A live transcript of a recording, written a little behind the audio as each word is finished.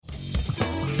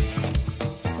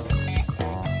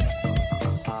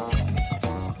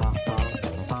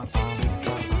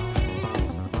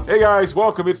Hey guys,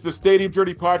 welcome. It's the Stadium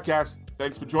Journey podcast.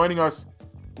 Thanks for joining us.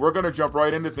 We're going to jump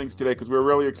right into things today because we're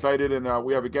really excited, and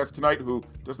we have a guest tonight who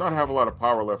does not have a lot of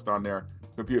power left on their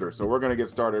computer. So we're going to get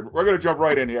started. We're going to jump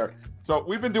right in here. So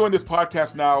we've been doing this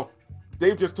podcast now.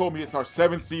 Dave just told me it's our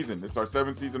seventh season. It's our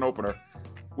seventh season opener.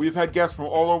 We've had guests from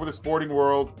all over the sporting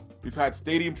world. We've had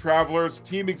stadium travelers,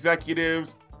 team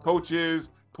executives, coaches,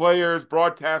 players,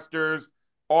 broadcasters,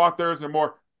 authors, and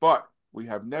more. But we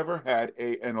have never had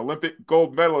an Olympic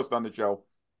gold medalist on the show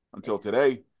until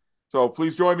today. So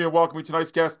please join me in welcoming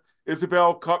tonight's guest,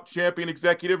 Isabel Cup champion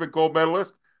executive and gold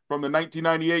medalist from the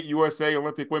 1998 USA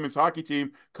Olympic women's hockey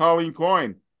team, Colleen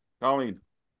Coyne. Colleen,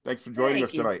 thanks for joining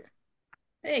us tonight.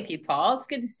 Thank you, Paul. It's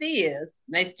good to see you. It's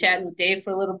nice chatting with Dave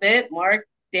for a little bit. Mark,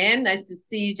 Dan, nice to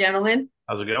see you, gentlemen.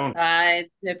 How's it going? I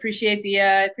appreciate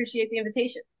the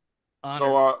invitation. Honor.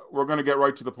 So we're going to get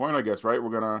right to the point, I guess, right?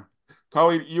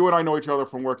 Colleen, you and I know each other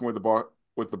from working with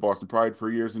the Boston Pride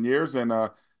for years and years. And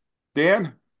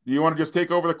Dan, do you want to just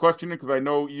take over the questioning because I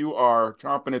know you are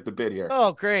chomping at the bit here.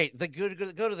 Oh, great! Go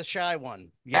to the shy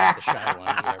one. Yeah, the shy one.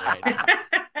 Yeah, right.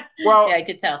 Well, yeah, I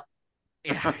could tell.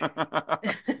 Yeah.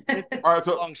 All right,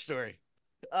 so long story.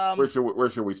 Where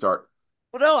should we start?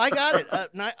 Well, no, I got it.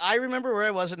 I remember where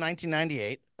I was in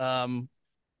 1998.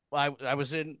 I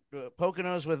was in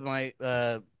Poconos with my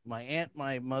aunt,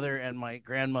 my mother, and my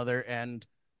grandmother, and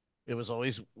it was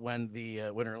always when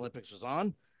the Winter Olympics was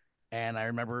on, and I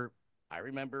remember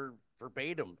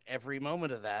verbatim every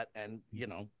moment of that, and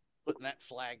putting that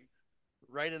flag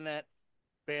right in that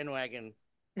bandwagon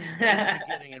right at the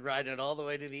beginning and riding it all the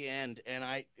way to the end, and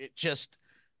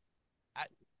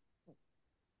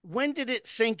when did it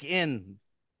sink in?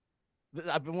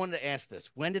 I've been wanting to ask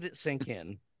this. When did it sink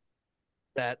in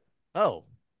that, I'm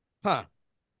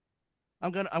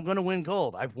gonna win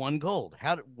gold. I've won gold.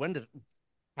 How did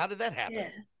that happen? Yeah.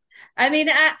 I mean,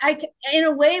 I in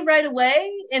a way right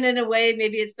away, and in a way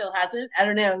maybe it still hasn't. I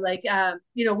don't know. Like,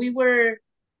 we were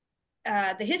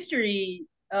the history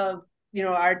of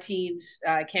our teams,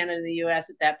 Canada and the U.S.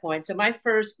 at that point. So my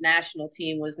first national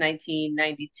team was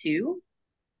 1992.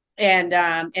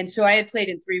 And so I had played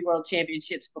in 3 world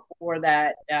championships before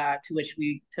that, to which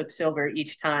we took silver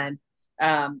each time.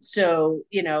 So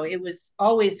it was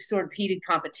always sort of heated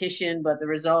competition, but the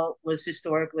result was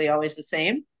historically always the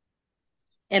same.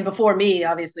 And before me,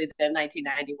 obviously, the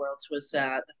 1990 Worlds was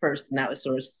the first, and that was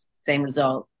sort of same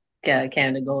result: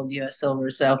 Canada gold, U.S.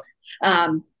 silver. So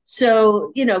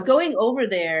going over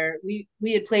there, we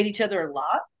had played each other a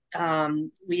lot.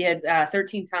 We had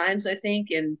 13 times, I think,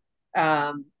 and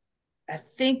I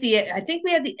think we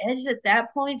had the edge at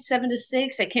that point,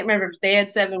 7-6. I can't remember if they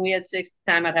had 7, we had 6 at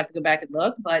the time. I'd have to go back and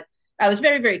look, but I was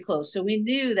very, very close. So we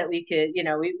knew that we could,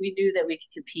 we knew that we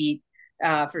could compete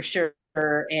for sure.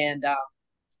 And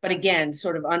but again,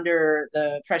 sort of under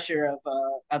the pressure of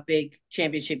a big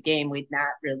championship game, we'd not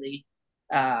really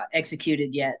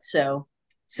executed yet. So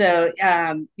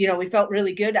we felt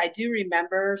really good. I do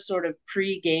remember sort of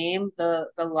pre-game the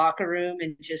locker room,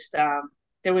 and just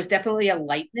there was definitely a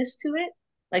lightness to it.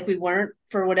 Like, we weren't,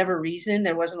 for whatever reason,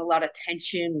 there wasn't a lot of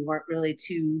tension. We weren't really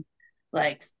too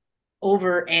like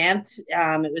over amped.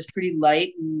 It was pretty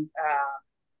light, and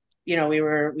we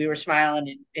were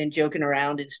smiling and joking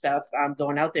around and stuff,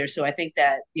 going out there. So I think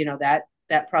that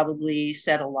that probably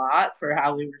said a lot for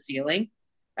how we were feeling.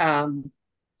 Um,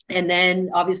 and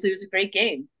then obviously it was a great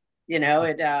game.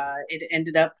 It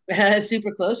ended up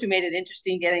super close. We made it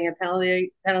interesting, getting a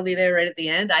penalty there right at the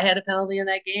end. I had a penalty in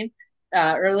that game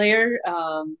earlier,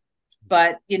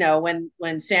 but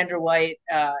when Sandra White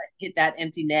hit that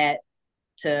empty net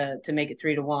to make it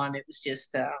 3-1, it was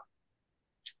just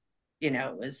it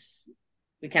was,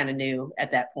 we kind of knew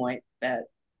at that point that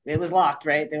it was locked.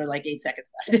 Right, there were like 8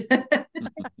 seconds left.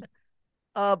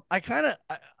 I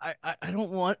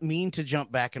don't want mean to jump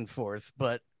back and forth,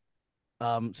 but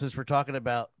since we're talking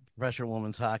about professional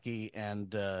women's hockey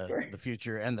and Sure. the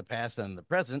future and the past and the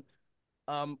present,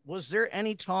 was there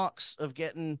any talks of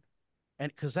getting,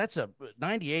 and because that's a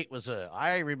 98 was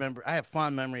I remember, I have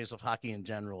fond memories of hockey in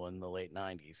general in the late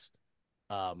 90s.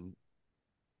 Um,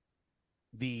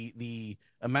 the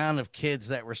amount of kids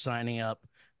that were signing up,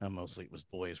 mostly it was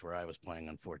boys where I was playing.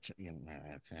 Unfortunately,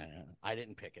 I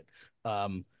didn't pick it.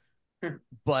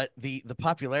 But the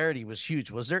popularity was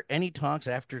huge. Was there any talks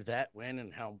after that win,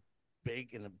 and how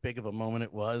big of a moment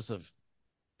it was of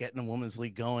getting a women's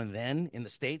league going then in the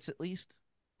States, at least?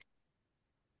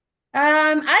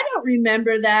 I don't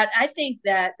remember that. I think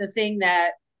that the thing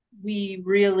that we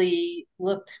really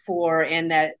looked for,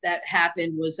 and that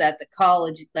happened, was that the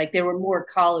college, like, there were more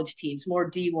college teams, more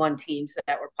D1 teams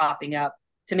that were popping up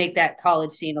to make that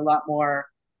college scene a lot more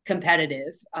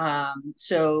competitive.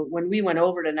 So when we went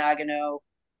over to Nagano,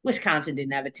 Wisconsin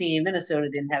didn't have a team, Minnesota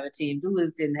didn't have a team,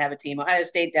 Duluth didn't have a team, Ohio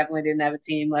State definitely didn't have a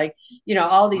team. Like,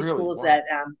 all these Really? schools Wow. that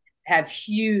have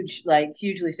huge, like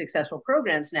hugely successful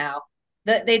programs now,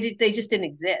 that they just didn't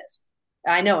exist.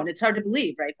 I know, and it's hard to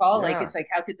believe, right, Paul? Like, Yeah. it's like,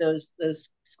 how could those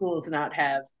schools not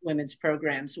have women's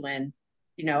programs when,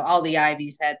 all the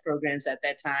Ivies had programs at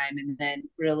that time, and then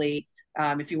really,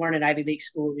 if you weren't an Ivy League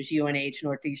school, it was UNH,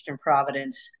 Northeastern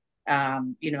Providence,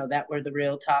 that were the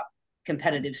real top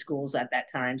competitive schools at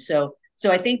that time. So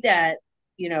I think that,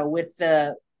 with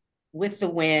the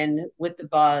win, with the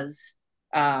buzz,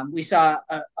 we saw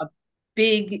a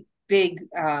big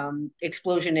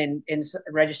explosion in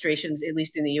registrations, at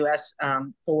least in the U.S.,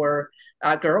 for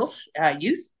girls,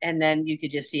 youth, and then you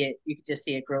could just see it. You could just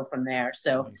see it grow from there.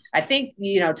 So Nice. I think,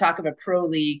 talk of a pro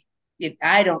league.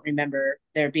 I don't remember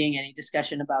there being any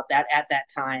discussion about that at that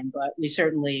time, but we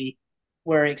certainly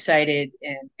were excited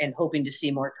and hoping to see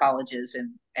more colleges.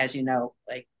 And as you know,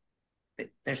 like,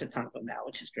 there's a ton of them now,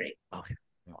 which is great. Okay,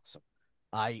 awesome.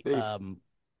 I Dave.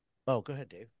 Oh, go ahead,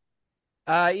 Dave.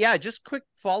 Yeah, just quick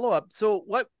follow-up. So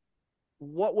what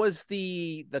was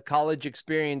the college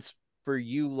experience for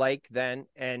you like then,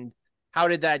 and how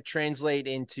did that translate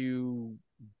into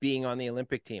being on the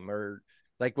Olympic team? Or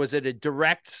like, was it a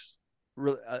direct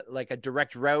like a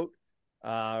direct route,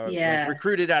 like Yeah.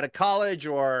 recruited out of college,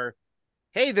 or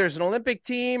hey, there's an Olympic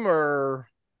team, or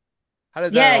how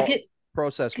did that Yeah, all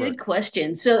process good work?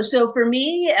 question. So for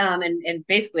me, and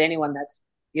basically anyone that's,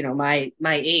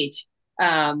 my age,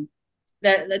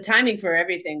 the timing for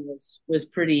everything was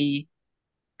pretty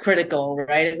critical,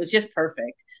 right? It was just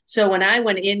perfect. So when I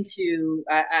went into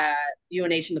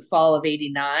UNH in the fall of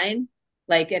 '89,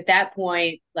 like at that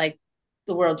point, like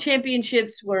the World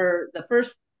Championships were the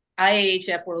first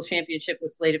IAHF World Championship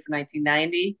was slated for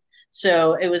 1990.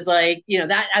 So it was like,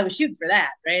 that I was shooting for that,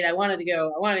 right? I wanted to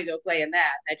go play in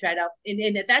that. I tried out,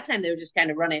 and at that time they were just kind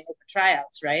of running open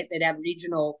tryouts, right? They'd have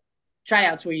regional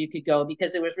tryouts where you could go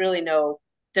because there was really no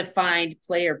defined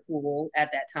player pool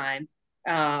at that time.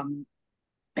 Um,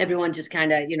 Everyone just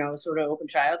kind of, sort of open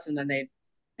tryouts, and then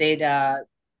they'd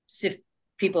sift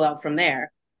people out from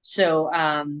there. So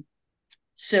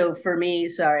for me,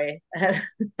 sorry, I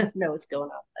don't know what's going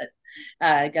on, but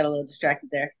I got a little distracted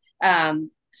there.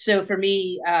 So for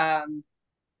me,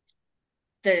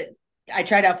 the I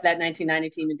tried out for that 1990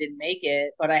 team and didn't make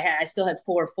it, but I still had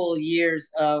 4 full years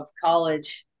of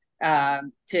college,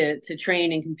 to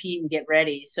train and compete and get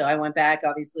ready. So I went back,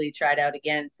 obviously tried out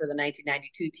again for the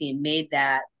 1992 team, made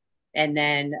that, and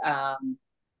then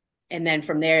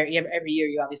from there, every year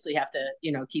you obviously have to,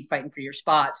 keep fighting for your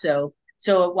spot. So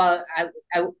while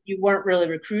you weren't really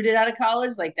recruited out of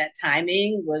college, like that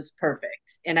timing was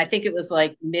perfect. And I think it was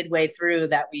like midway through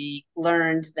that we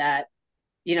learned that,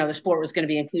 the sport was going to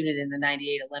be included in the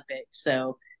 98 Olympics.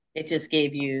 So it just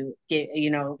Yeah.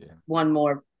 one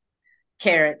more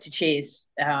carrot to chase,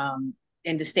 and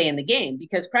to stay in the game,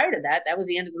 because prior to that, that was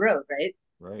the end of the road, right? It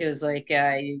Right. was like,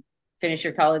 you finish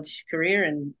your college career,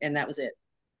 and that was it.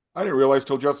 I didn't realize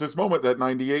till just this moment that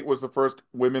 '98 was the first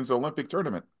women's Olympic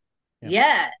tournament.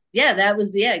 Yeah. Yeah, that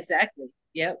was, yeah, exactly.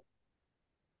 Yep.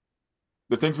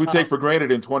 The things we take Um, for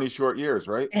granted in 20 short years,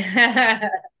 right?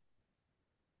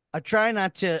 I try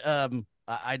not to.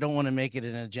 I don't want to make it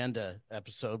an agenda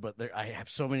episode, but I have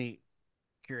so many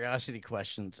curiosity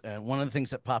questions. And one of the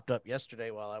things that popped up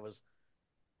yesterday while I was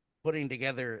putting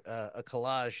together a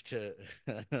collage to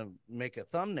make a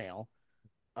thumbnail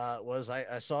was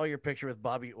I saw your picture with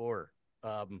Bobby Orr.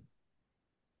 Um,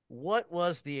 what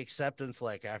was the acceptance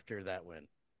like after that win,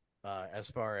 as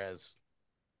far as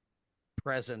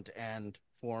present and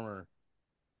former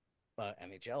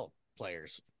NHL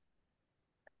players?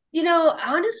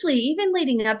 Honestly, even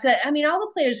leading up to, I mean, all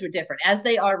the players were different, as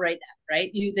they are right now,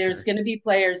 right? There's Sure. going to be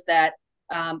players that,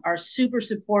 are super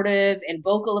supportive and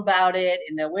vocal about it,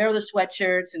 and they'll wear the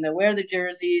sweatshirts and they'll wear the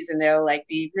jerseys and they'll like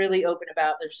be really open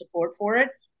about their support for it.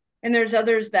 And there's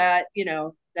others that,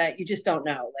 that you just don't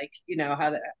know, like,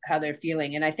 how they're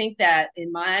feeling. And I think that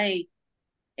in my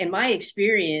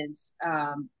experience,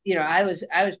 I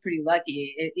was pretty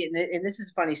lucky. And this is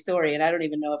a funny story, and I don't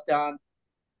even know if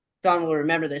Don will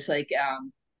remember this. Like,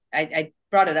 I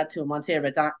brought it up to him once here,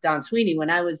 but Don Sweeney, when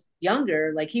I was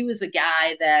younger, like he was a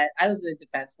guy that I was a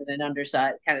defenseman, an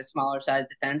undersized, kind of smaller size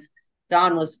defense.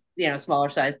 Don was, smaller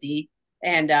size D,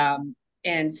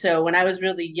 and so when I was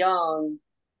really young,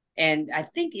 and I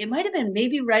think it might have been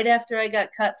maybe right after I got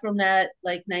cut from that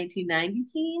like 1990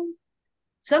 team,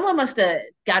 someone must have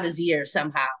got his ear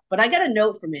somehow. But I got a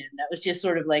note from him that was just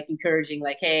sort of like encouraging,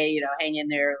 like, hey, hang in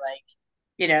there, like,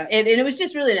 and it was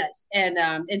just really nice.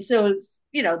 And so,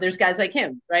 there's guys like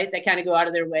him, right, that kind of go out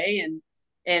of their way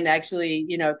and actually,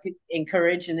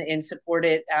 encourage and support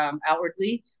it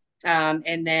outwardly.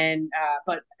 And then,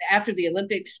 but after the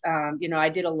Olympics, I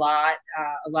did a lot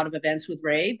of events with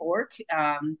Ray Bork,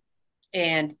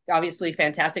 and obviously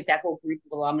fantastic. That whole group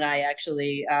of alumni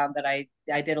actually that I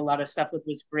did a lot of stuff with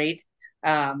was great.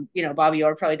 Bobby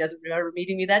Orr probably doesn't remember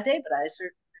meeting me that day, but I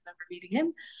certainly remember meeting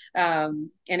him.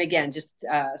 And again, just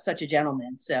such a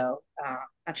gentleman. So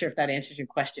not sure if that answers your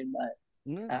question, but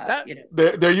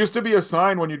there used to be a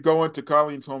sign when you'd go into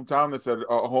Colleen's hometown that said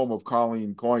home of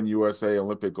Colleen Coyne, USA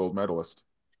Olympic gold medalist.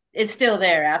 It's still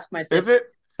there. Ask my sister. Is it?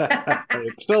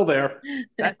 It's still there.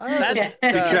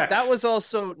 That was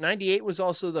also 98 was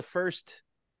also the first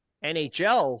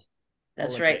NHL.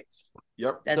 That's Olympics. right.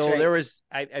 Yep. That's so right. there was,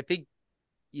 I think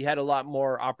you had a lot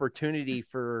more opportunity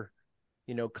for,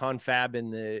 confab in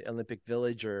the Olympic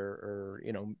Village or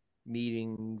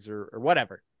meetings or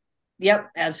whatever.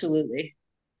 Yep, absolutely.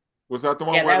 Was that the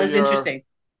one Yeah, where that was interesting.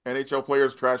 NHL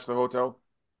players trashed the hotel?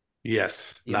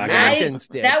 Yes.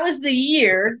 That was the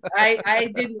year.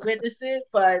 I didn't witness it,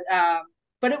 but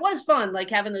it was fun, like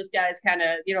having those guys kind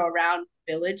of, around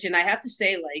the village. And I have to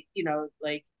say, like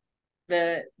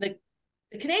the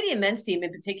Canadian men's team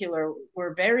in particular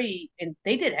were and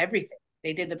they did everything.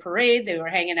 They did the parade. They were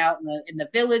hanging out in the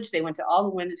village. They went to all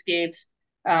the women's games.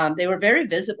 They were very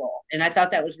visible, and I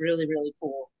thought that was really, really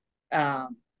cool.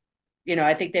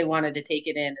 I think they wanted to take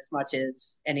it in as much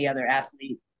as any other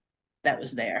athlete that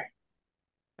was there.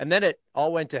 And then it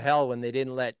all went to hell when they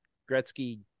didn't let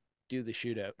Gretzky do the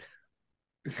shootout.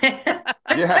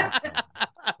 Yeah.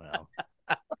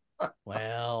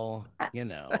 Well,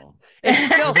 It's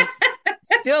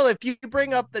still, if you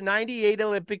bring up the 98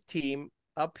 Olympic team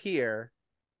up here,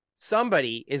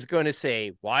 somebody is going to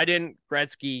say, why didn't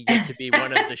Gretzky get to be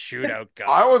one of the shootout guys?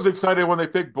 I was excited when they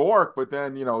picked Bork, but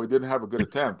then, he didn't have a good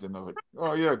attempt. And I was like,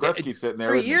 oh, yeah, Gretzky's sitting there.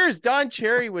 For years, Don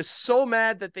Cherry was so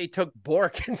mad that they took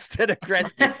Bork instead of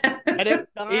Gretzky. And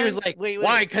he was like,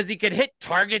 why? Because he could hit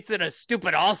targets in a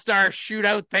stupid all-star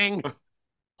shootout thing.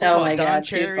 Oh, my Don God.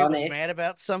 Cherry was mad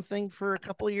about something for a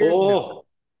couple of years.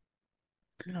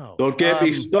 No. Don't get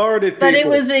me started, But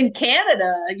people. it was in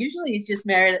Canada. Usually he's just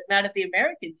mad at the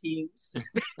American teams.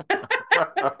 Yeah,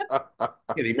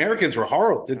 the Americans were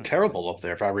horrible, terrible up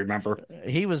there, if I remember.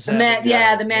 He was the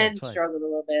men struggled a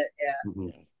little bit. Yeah. Mm-hmm.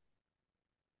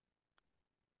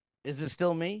 Is it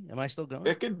still me? Am I still going?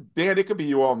 It could be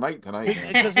you all night tonight.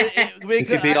 Because it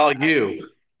could be all you.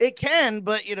 It can,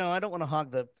 but I don't want to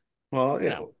hog the. Well,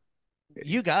 yeah.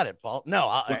 You got it, Paul.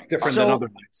 No, it's different than other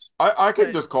nights. I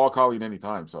can just call Colleen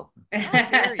anytime. So how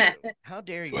dare you? How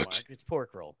dare you, Mark? It's pork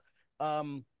roll.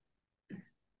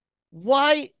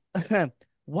 Why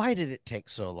did it take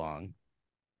so long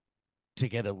to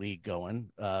get a league going?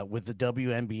 With the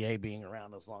WNBA being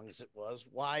around as long as it was,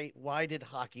 why did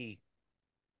hockey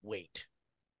wait?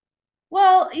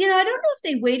 Well, I don't know if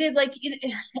they waited. Like,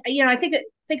 I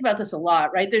think about this a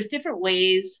lot, right? There's different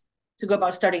ways to go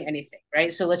about starting anything,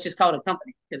 right? So let's just call it a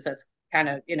company because that's kind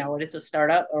of, what it's a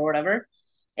startup or whatever.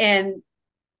 And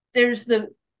there's the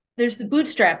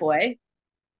bootstrap way,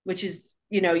 which is,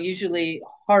 usually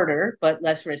harder, but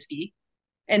less risky.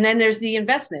 And then there's the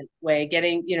investment way,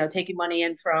 taking money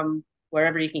in from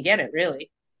wherever you can get it,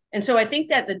 really. And so I think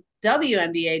that the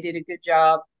WNBA did a good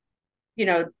job,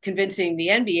 convincing the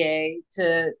NBA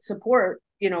to support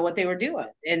what they were doing.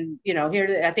 And,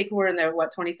 here, I think we're in the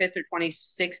 25th or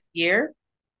 26th year.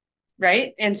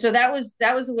 Right. And so that was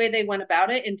the way they went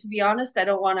about it. And to be honest, I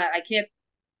can't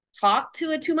talk to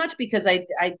it too much because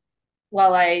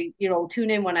while I,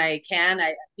 tune in when I can,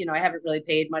 I haven't really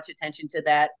paid much attention to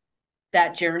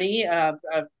that journey of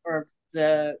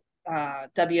the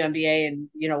WNBA and,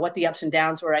 what the ups and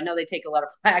downs were. I know they take a lot of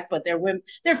flack, but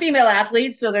they're female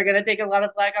athletes, so they're going to take a lot of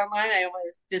flack online. I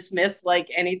always dismiss like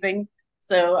anything.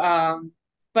 So,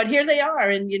 but here they are,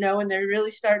 and and they're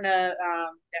really starting to.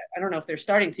 I don't know if they're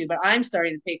starting to, but I'm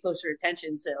starting to pay closer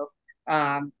attention. So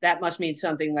that must mean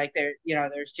something. Like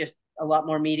there's just a lot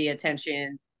more media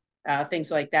attention,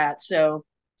 things like that. So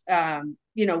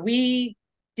we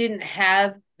didn't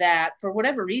have that for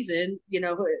whatever reason.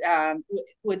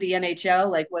 With the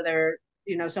NHL, like whether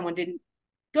someone didn't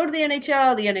go to the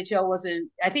NHL. The NHL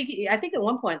wasn't. I think at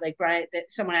one point, like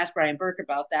someone asked Brian Burke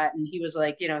about that, and he was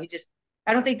like,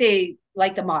 I don't think they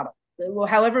liked the model.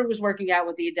 However, it was working out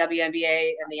with the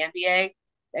WNBA and the NBA,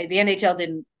 the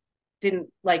NHL didn't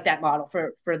like that model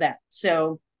for them.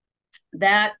 So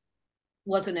that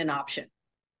wasn't an option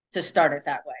to start it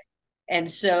that way. And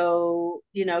so,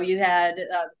 you had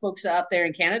folks up there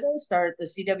in Canada start the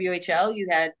CWHL. You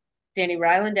had Danny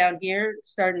Ryland down here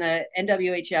starting the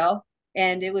NWHL,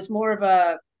 and it was more of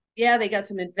a yeah, they got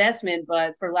some investment,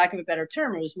 but for lack of a better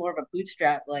term, it was more of a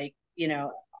bootstrap like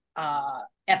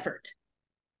effort.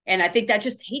 And I think that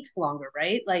just takes longer,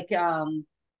 right? Like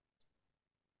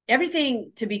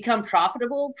everything to become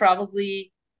profitable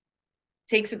probably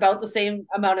takes about the same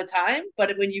amount of time.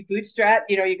 But when you bootstrap,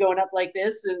 you're going up like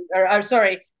this, or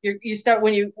sorry, you start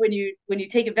when you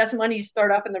take investment money, you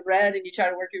start off in the red and you try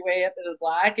to work your way up to the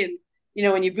black. And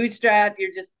when you bootstrap,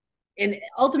 you're just and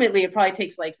ultimately it probably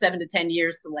takes like 7 to 10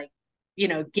 years to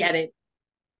get it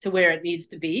to where it needs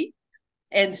to be.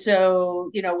 And so,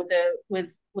 with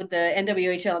the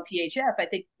NWHL and PHF, I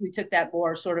think we took that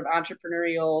more sort of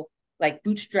entrepreneurial, like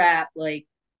bootstrap, like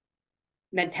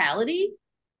mentality,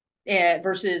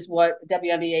 versus what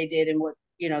WNBA did and what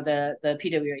the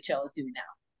PWHL is doing now.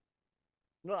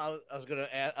 No,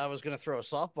 I was gonna throw a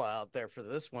softball out there for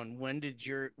this one. When did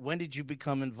you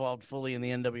become involved fully in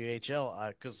the NWHL?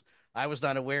 Because I was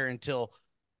not aware until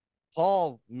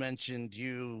Paul mentioned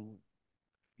you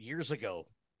years ago.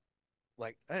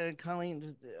 Like,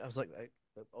 Colleen, I was like,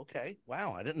 okay,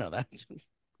 wow, I didn't know that.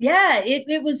 Yeah,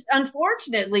 it was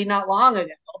unfortunately not long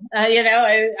ago.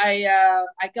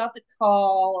 I got the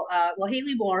call. Well,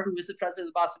 Haley Moore, who was the president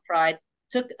of the Boston Pride,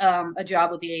 took a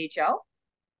job with the AHL,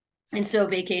 and so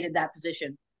vacated that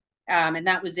position. And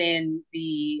that was in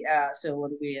the so what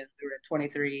did we were at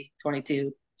 23,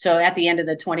 22. So at the end of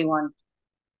the 21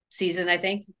 season, I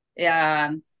think.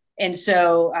 And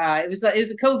so it was a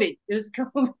COVID. It was a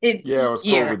COVID. Yeah, it was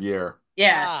year. COVID year.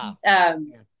 Yeah.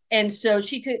 And so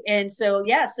she took, and so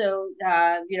yeah, so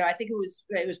I think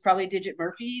it was probably Digit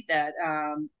Murphy that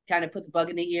kind of put the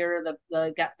bug in the ear of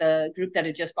the group that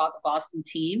had just bought the Boston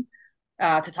team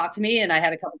to talk to me, and I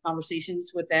had a couple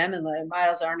conversations with them and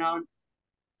Miles Arnon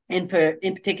in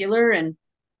particular, and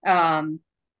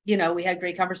we had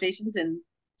great conversations, and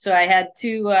so I had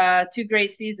two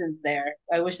great seasons there.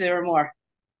 I wish there were more.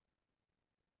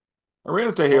 I ran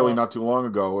into Haley not too long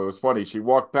ago. It was funny. She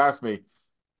walked past me,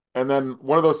 and then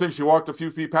one of those things, she walked a few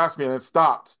feet past me and then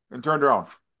stopped and turned around.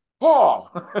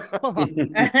 Paul!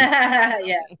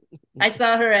 Yeah. I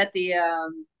saw her at the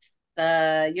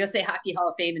USA Hockey Hall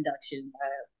of Fame induction,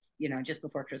 just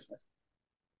before Christmas.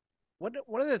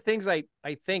 One of the things I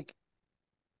think,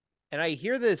 and I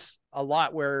hear this a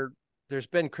lot, where there's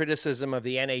been criticism of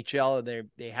the NHL and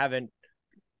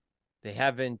they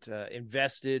haven't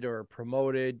invested or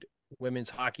promoted women's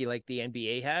hockey like the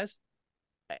NBA has.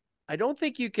 I don't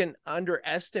think you can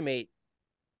underestimate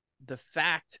the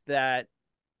fact that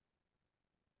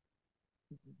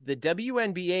the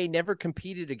WNBA never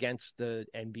competed against the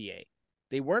NBA.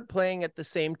 They weren't playing at the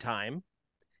same time.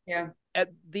 Yeah.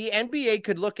 The NBA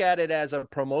could look at it as a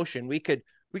promotion. We could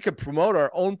promote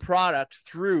our own product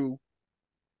through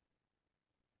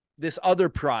this other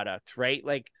product, right?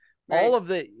 Like all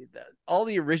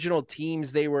the original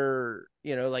teams, they were,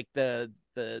 like the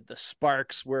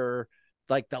Sparks were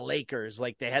like the Lakers,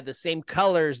 like they had the same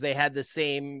colors, they had the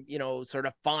same, sort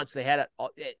of fonts, they had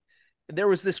there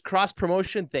was this cross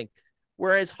promotion thing.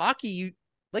 Whereas hockey,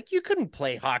 you couldn't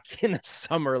play hockey in the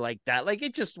summer like that. Like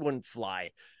it just wouldn't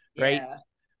fly. Right.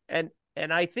 Yeah.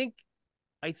 And I think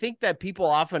that people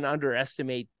often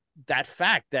underestimate that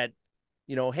fact that,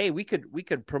 hey, we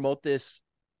could promote this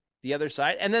the other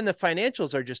side. And then the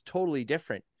financials are just totally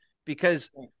different,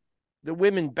 because the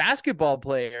women basketball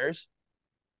players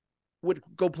would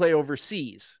go play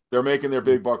overseas. They're making their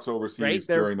big bucks overseas, right?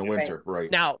 During the winter.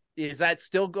 Right. Now, is that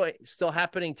still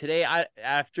happening today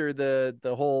after the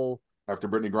whole after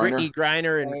Brittany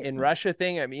Griner in Russia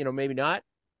thing? I mean, maybe not,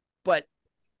 but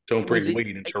don't bring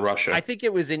weed into Russia. I think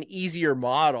it was an easier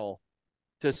model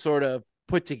to sort of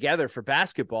put together for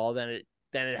basketball than it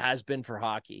has been for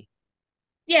hockey.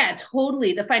 Yeah,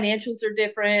 totally. The financials are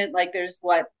different. Like there's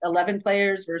 11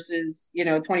 players versus,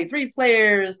 23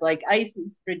 players. Like ice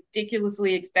is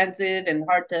ridiculously expensive and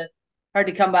hard to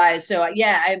come by. So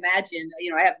yeah, I imagine,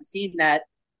 I haven't seen that,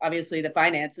 obviously the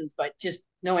finances, but just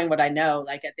knowing what I know,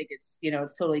 like I think it's,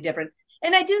 it's totally different.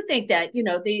 And I do think that,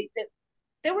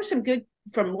 there were some good,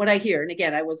 from what I hear. And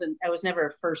again, I was never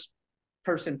a first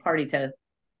person party to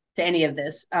any of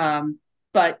this.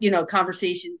 But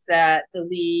conversations that the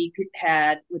league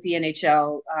had with the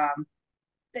NHL,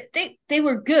 they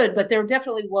were good, but there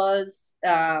definitely was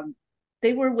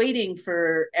they were waiting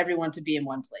for everyone to be in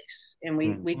one place, and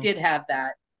we did have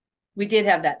that. We did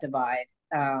have that divide,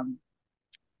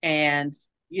 and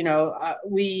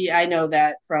I know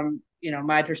that from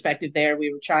my perspective there,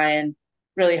 we were trying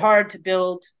really hard to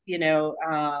build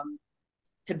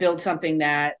something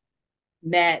that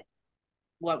met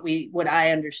what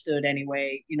I understood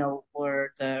anyway,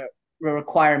 were the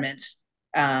requirements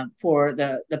for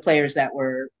the players that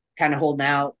were kind of holding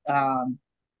out.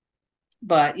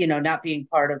 But not being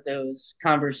part of those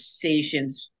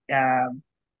conversations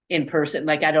in person,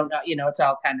 like I don't know, it's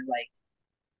all kind of like,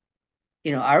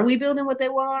 are we building what they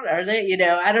want? Are they,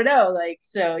 I don't know, like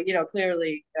so,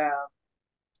 clearly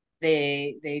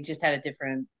they just had a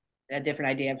different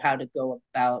idea of how to go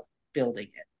about building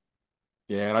it.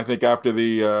 Yeah, and I think after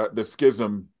the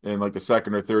schism in like the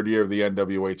second or third year of the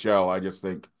NWHL, I just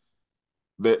think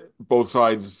that both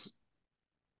sides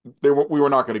we were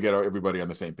not going to get everybody on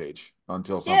the same page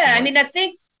until something. Yeah, I like, mean, I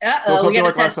think until we something got a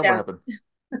like last summer touchdown. happened.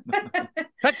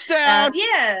 Touchdown.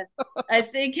 Yeah, I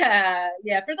think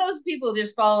for those people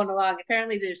just following along,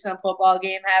 apparently there's some football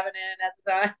game happening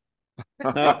at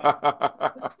the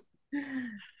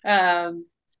time.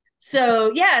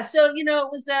 So yeah, so it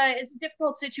was it's a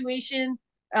difficult situation.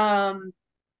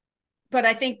 But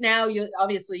I think now you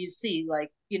see, like,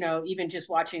 even just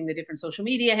watching the different social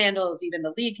media handles, even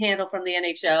the league handle from the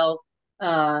NHL,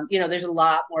 there's a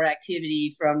lot more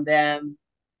activity from them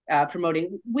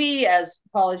promoting. We, as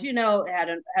Paul, as you know, had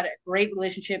a great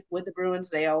relationship with the Bruins.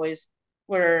 They always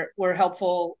were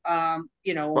helpful. When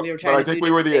we were trying but I to think do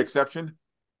we were the things. exception.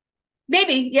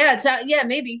 Maybe, yeah,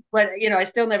 maybe, but I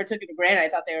still never took it for granted. I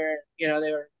thought they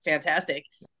were fantastic.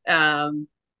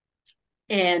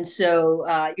 And so,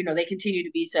 they continue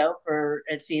to be so for,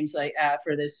 it seems like,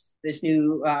 for this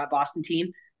new Boston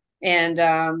team. And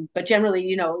but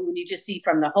generally, when you just see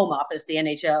from the home office, the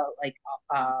NHL, like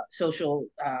social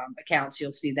accounts,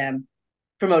 you'll see them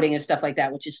promoting and stuff like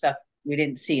that, which is stuff we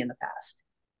didn't see in the past.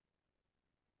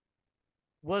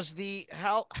 Was the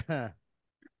how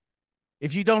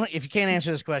if you can't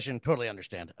answer this question, totally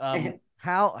understand.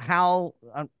 How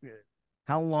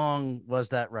long was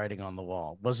that writing on the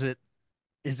wall?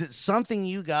 Is it something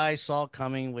you guys saw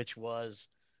coming, which was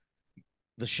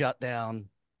the shutdown,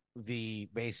 the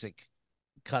basic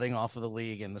cutting off of the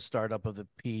league and the startup of the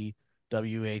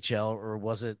PWHL, or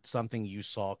was it something you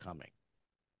saw coming?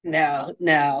 No.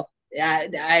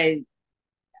 I'd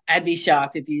be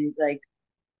shocked if you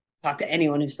talk to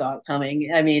anyone who saw it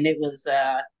coming. I mean, it was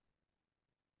a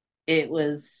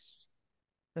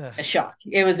shock.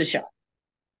 It was a shock.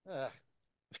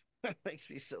 That makes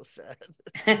me so sad.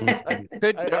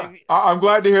 I'm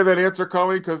glad to hear that answer,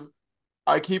 Colleen, because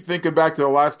I keep thinking back to the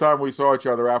last time we saw each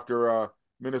other after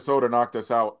Minnesota knocked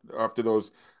us out after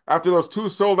those two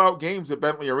sold out games at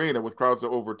Bentley Arena with crowds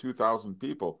of over 2,000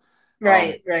 people.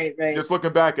 Right. Just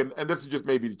looking back, and this is just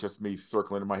maybe just me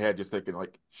circling in my head, just thinking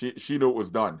like she knew it was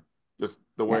done. Just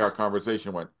the way our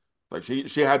conversation went. Like she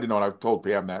had to know, and I've told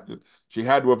Pam that she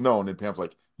had to have known, and Pam's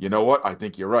like, you know what? I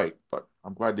think you're right, but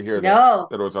I'm glad to hear that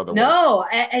it was otherwise. No,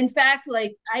 in fact,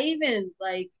 I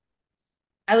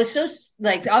was so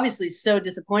obviously so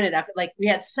disappointed after we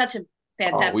had such a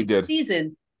fantastic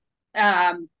season,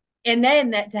 and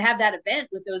then to have that event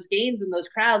with those games and those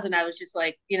crowds, and I was just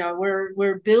like,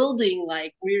 we're building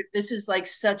this is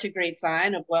such a great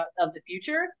sign of the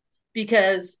future,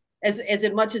 because as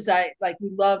much as I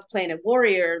we loved playing at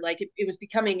Warrior, it was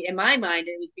becoming, in my mind,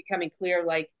 it was becoming clear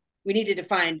we needed to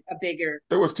find a bigger.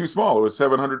 It was too small. It was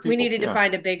 700 people. We needed to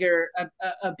find a bigger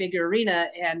arena,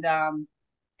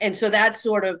 and so that's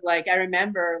sort of I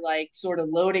remember sort of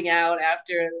loading out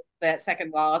after that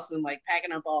second loss and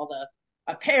packing up all the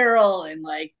apparel and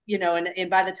and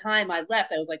by the time I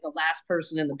left, I was the last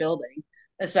person in the building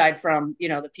aside from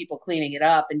the people cleaning it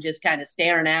up, and just kind of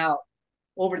staring out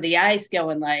over the ice,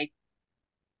 going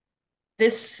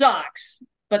this sucks,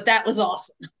 but that was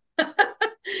awesome.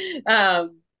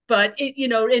 But it,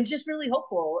 and just really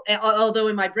hopeful. Although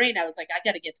in my brain, I was I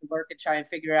got to get to work and try and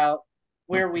figure out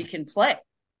where we can play.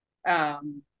 Oh,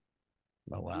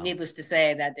 wow. Needless to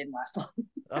say, that didn't last long.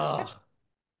 Oh.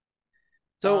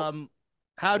 So,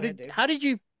 how did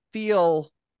you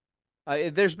feel?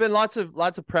 There's been lots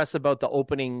of press about the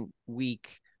opening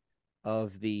week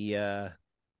of the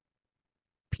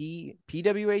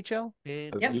PWHL.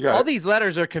 Yep. All these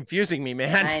letters are confusing me,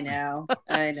 man.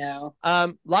 I know.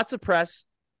 Lots of press.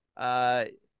 I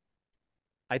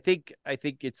think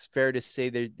it's fair to say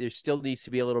there still needs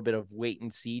to be a little bit of wait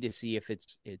and see to see if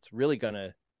it's really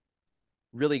gonna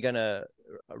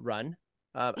run.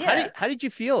 How did you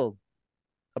feel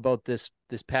about this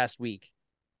past week?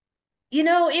 It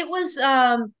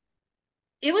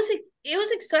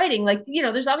was exciting.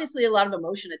 There's obviously a lot of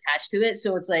emotion attached to it.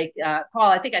 So it's Paul,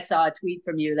 I think I saw a tweet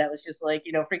from you that was just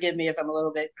forgive me if I'm a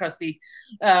little bit crusty.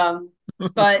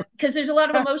 But because there's a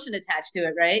lot of emotion attached to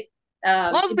it, right?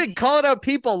 Paul's been calling out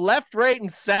people left, right,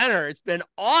 and center. It's been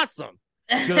awesome.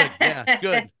 Good. Yeah,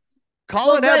 good.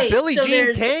 Calling out Billie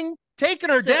Jean King, taking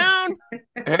her down.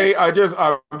 Hey, I'm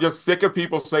just sick of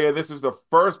people saying this is the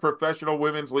first professional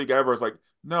women's league ever. It's like,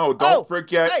 no, don't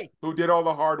forget hey, who did all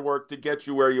the hard work to get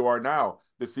you where you are now.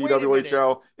 The Wait a minute.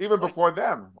 CWHL, even before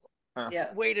them. Yeah.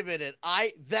 Wait a minute.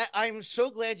 I'm so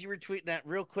glad you were tweeting that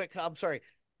real quick. I'm sorry.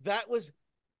 That was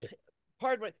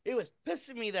pardon me. It was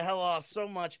pissing me the hell off so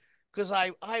much because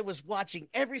I was watching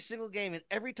every single game, and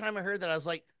every time I heard that, I was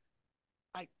like,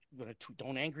 I'm gonna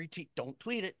don't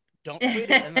tweet it. Don't tweet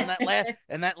it. And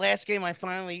then that last game, I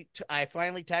finally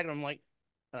tagged him. I'm like,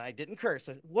 and I didn't curse.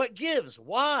 What gives?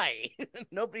 Why?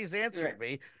 Nobody's answered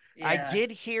me. Yeah. I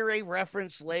did hear a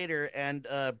reference later, and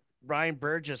Ryan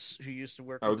Burgess, who used to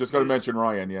work, I was just going to mention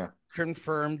Ryan. Yeah,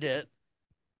 confirmed it.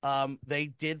 They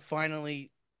did finally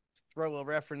throw a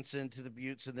reference into the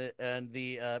Buttes and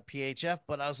the PHF,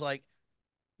 but I was like,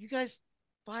 you guys,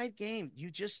 5 games.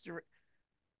 You just,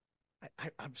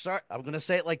 I'm sorry, I'm going to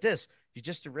say it like this: you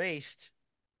just erased.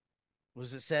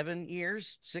 Was it 7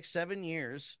 years? 6, 7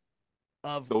 years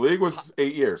of the league was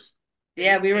 8 years.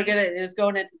 Yeah, it was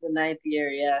going into the 9th year.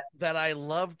 Yeah, that I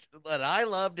loved,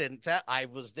 and that I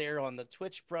was there on the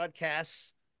Twitch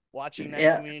broadcasts watching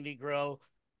that community grow.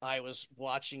 I was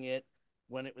watching it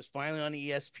when it was finally on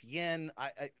ESPN.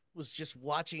 I was just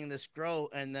watching this grow,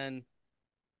 and then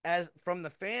from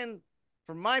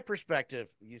my perspective,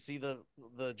 you see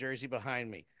the jersey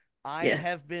behind me. I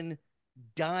have been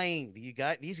dying.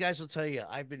 These guys will tell you,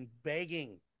 I've been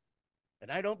begging. And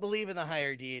I don't believe in the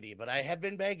higher deity, but I have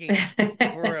been begging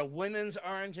for a women's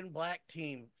orange and black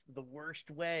team the worst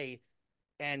way.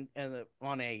 And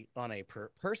on a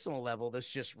personal level, this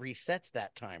just resets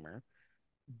that timer.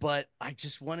 But I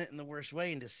just want it in the worst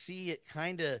way. And to see it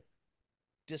kind of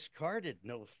discarded,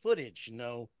 no footage,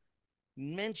 no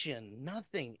mention,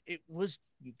 nothing. It was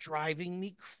driving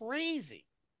me crazy.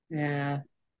 Yeah.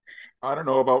 I don't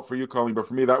know about for you, Colleen, but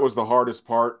for me, that was the hardest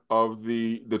part of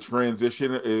the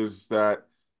transition. Is that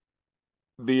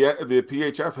the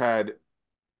PHF had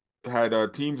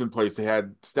teams in place, they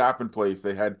had staff in place,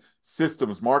 they had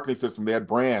systems, marketing system, they had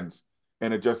brands,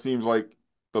 and it just seems like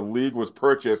the league was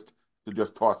purchased to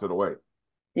just toss it away.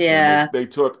 Yeah, they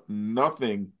took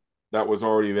nothing that was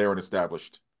already there and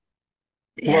established.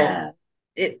 yeah.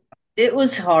 It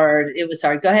was hard. It was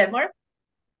hard. Go ahead, Mark.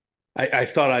 I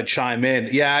thought I'd chime in.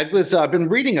 Yeah, I've been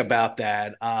reading about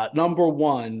that. Number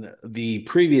one, the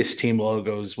previous team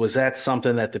logos, was that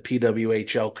something that the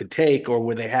PWHL could take, or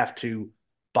would they have to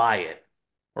buy it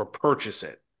or purchase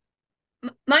it?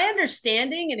 My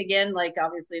understanding, and again, like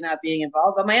obviously not being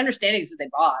involved, but my understanding is that they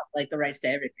bought like the rights to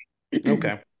everything.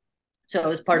 Okay. So it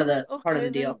was part of the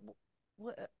deal.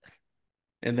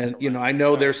 And then, I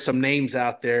know there's some names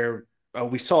out there.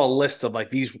 We saw a list of like,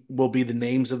 these will be the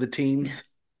names of the teams.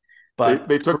 But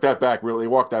they took that back, really. They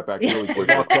walked that back really quick.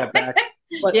 Walked that back.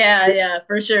 But, yeah,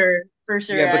 for sure.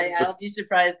 Yeah, I'll be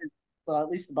surprised if, well, at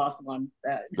least the Boston one.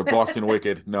 The Boston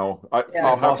Wicked. No,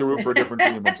 I'll have to root for a different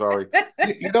team. I'm sorry.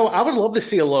 I would love to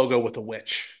see a logo with a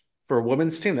witch for a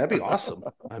women's team. That'd be awesome.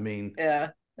 I mean, yeah,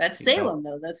 that's Salem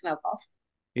though. That's not Boston.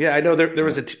 Yeah, I know there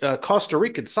was a Costa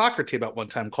Rican soccer team at one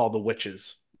time called the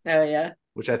Witches. Oh yeah,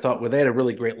 which I thought they had a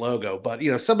really great logo. But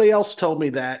somebody else told me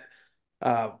that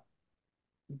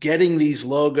getting these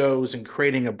logos and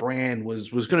creating a brand was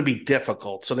going to be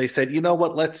difficult. So they said, you know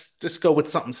what, let's just go with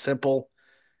something simple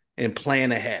and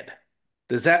plan ahead.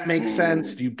 Does that make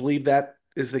sense? Do you believe that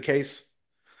is the case?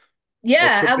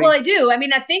 Yeah, well, I do. I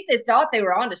mean, I think they thought they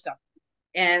were onto something,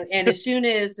 and as soon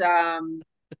as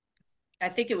I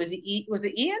think it was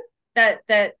it Ian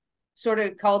that sort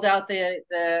of called out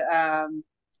the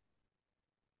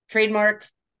trademark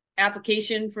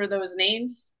application for those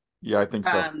names. Yeah, I think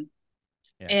so.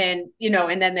 And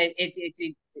and then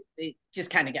it just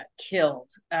kind of got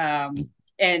killed. And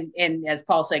as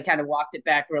Paul said, kind of walked it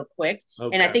back real quick.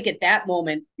 Okay. And I think at that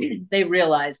moment they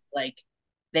realized like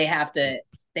they have to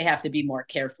be more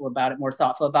careful about it, more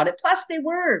thoughtful about it. Plus they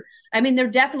were. I mean, there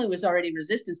definitely was already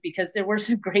resistance because there were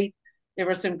some great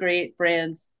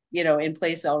brands, in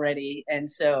place already. And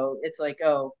so it's like,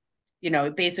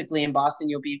 basically in Boston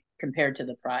you'll be compared to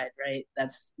the Pride, right?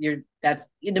 That's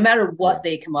no matter what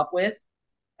they come up with,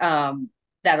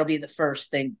 that'll be the first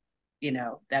thing,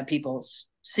 that people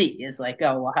see is like,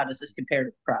 oh, well, how does this compare to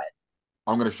the Pride?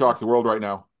 I'm going to shock the world right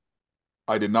now.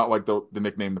 I did not like the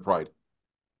nickname, the Pride.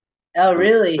 Oh,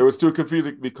 really? It was too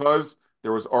confusing because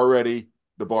there was already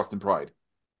the Boston Pride.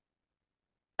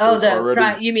 Oh, the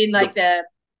Pride. You mean like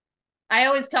I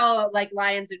always call it like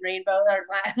Lions and Rainbow or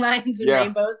Lions and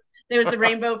Rainbows. There was the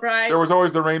Rainbow Pride. There was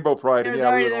always the Rainbow Pride. There was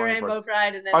already the Rainbow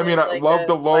Pride. And then I mean, I love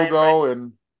the logo,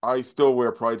 and I still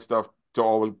wear Pride stuff to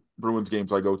all the Bruins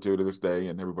games I go to this day,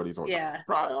 and everybody's always like,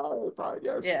 Pride,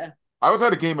 yes. Yeah. I was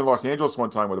at a game in Los Angeles one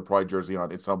time with a Pride jersey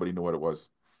on, and somebody knew what it was.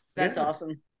 That's Yeah.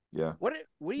 awesome. Yeah. What do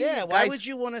you Yeah, why guys, would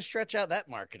you want to stretch out that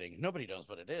marketing? Nobody knows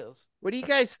what it is. what do you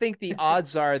guys think the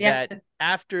odds are Yeah. that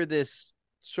after this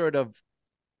sort of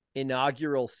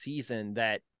inaugural season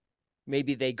that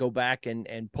maybe they go back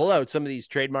and pull out some of these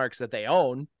trademarks that they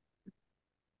own?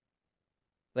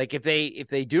 Like if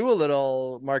they do a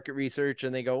little market research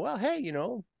and they go, well, hey,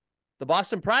 the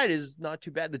Boston Pride is not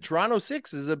too bad. The Toronto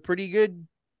Six is a pretty good.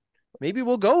 Maybe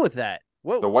we'll go with that. The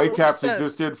What Whitecaps was that?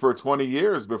 existed for 20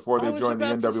 years before I they was joined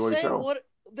the about to say NWHL. what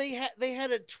they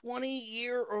had a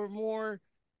 20-year or more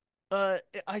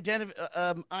identity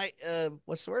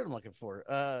what's the word I'm looking for?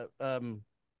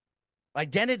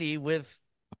 Identity with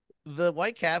the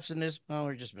Whitecaps and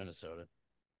we're just Minnesota.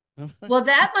 Well,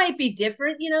 that might be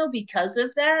different, because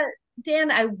of that.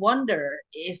 Dan, I wonder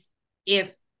if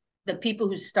the people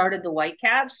who started the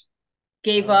Whitecaps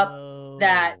gave up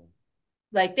that, Oh.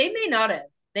 like they may not have.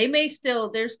 They may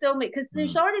still, they're still because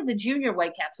there's Hmm. already the junior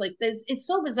Whitecaps. Like it's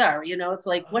so bizarre, it's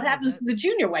like what Oh, happens that- to the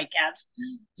junior Whitecaps?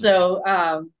 So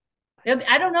I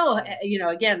don't know.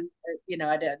 Again,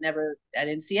 I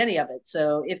didn't see any of it.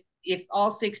 So if all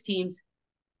 6 teams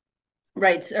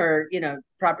rights or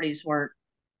properties weren't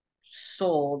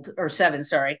sold, or 7,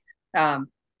 sorry,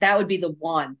 that would be the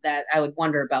one that I would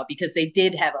wonder about, because they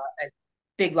did have a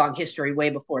big long history way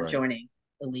before Right. joining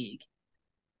the league.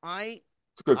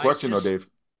 It's a good question, though, Dave.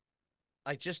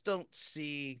 I just don't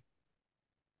see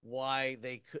why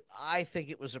they could. I think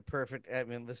it was a perfect. I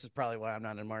mean, this is probably why I'm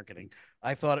not in marketing.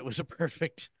 I thought it was a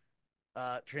perfect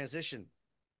transition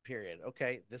period.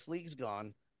 Okay, this league's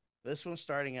gone. This one's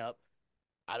starting up.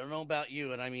 I don't know about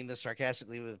you, and I mean this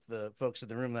sarcastically with the folks in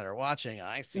the room that are watching.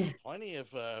 I see plenty of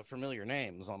familiar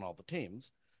names on all the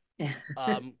teams. Yeah.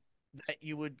 That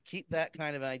you would keep that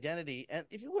kind of identity, and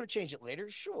if you want to change it later,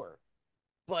 sure,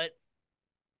 but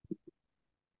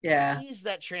Yeah. ease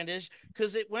that transition,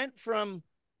 because it went from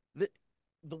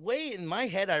the way in my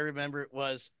head I remember it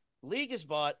was league is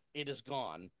bought, it is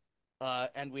gone,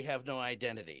 and we have no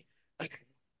identity.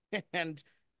 And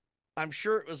I'm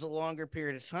sure it was a longer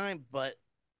period of time, but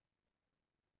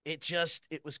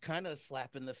it was kind of a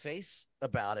slap in the face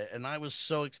about it. And I was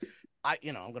so I'm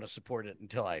going to support it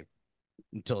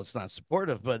until it's not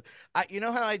supportive. But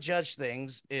how I judge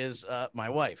things is my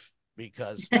wife,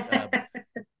 because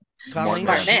Colleen,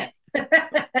 Smart man.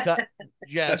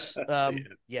 yes,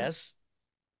 yes,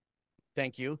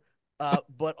 thank you.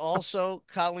 But also,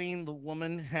 Colleen, the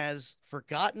woman, has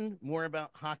forgotten more about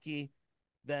hockey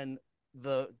than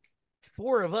the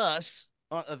 4 of us,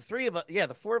 the 3 of us,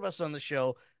 the 4 of us on the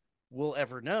show will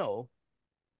ever know.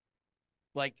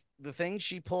 Like the things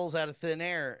she pulls out of thin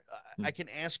air, I can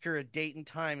ask her a date and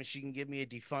time, and she can give me a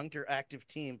defunct or active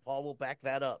team. Paul will back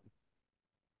that up.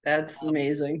 That's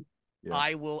amazing. Yeah.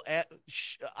 I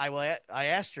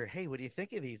asked her, hey, what do you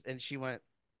think of these? And she went,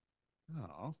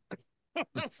 oh.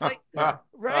 It's like,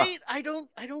 right? I don't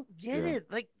get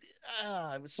it. Like,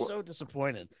 I was so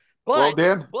disappointed. But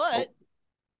Dan.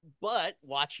 But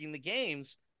watching the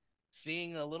games,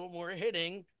 seeing a little more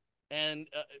hitting, and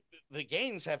the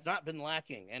games have not been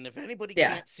lacking. And if anybody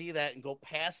can't see that and go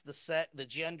past the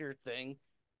gender thing,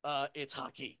 it's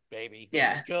hockey, baby. Yeah.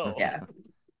 Let's go. Yeah.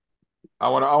 I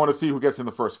want to see who gets in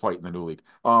the first fight in the new league.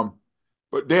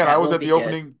 But Dan, That I was will at be the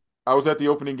opening. I was at the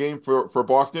opening game for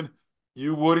Boston.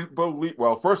 You wouldn't believe.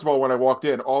 Well, first of all, when I walked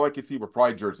in, all I could see were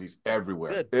Pride jerseys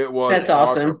everywhere. Good. It was That's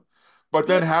awesome. But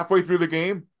then Good. halfway through the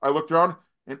game, I looked around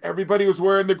and everybody was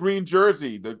wearing the green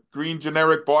jersey, the green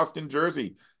generic Boston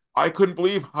jersey. I couldn't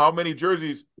believe how many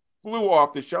jerseys flew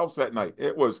off the shelves that night.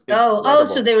 It was incredible.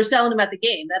 So they were selling them at the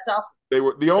game. That's awesome. They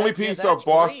were the only That- yeah, piece that's of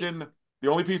Boston. The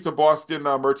only piece of Boston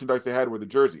merchandise they had were the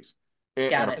jerseys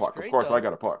and Got a it. puck. Great, Of course, though. I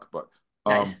got a puck, but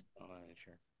Nice.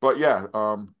 Sure. but yeah,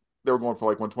 they were going for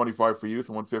like 125 for youth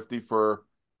and 150 for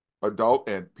adult,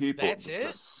 and people That's it?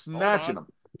 just snatching Hold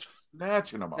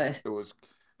them up. Nice. It was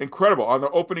incredible on the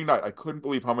opening night. I couldn't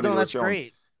believe how many No, they were that's selling.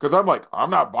 great. Because I'm like,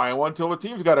 I'm not buying one till the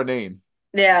team's got a name.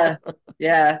 Yeah.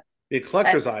 Yeah. A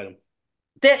collector's item.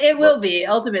 It will be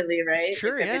ultimately, right?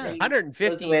 Sure, If yeah. everything 150.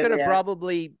 goes the You way could have they are.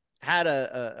 probably had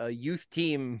a youth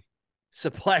team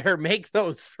supplier make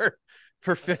those for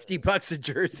 $50 a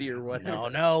jersey or whatever.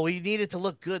 No, we need it to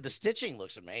look good. The stitching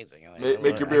looks amazing.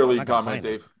 Make your beer league comment,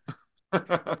 Dave.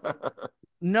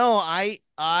 No, I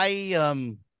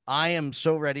am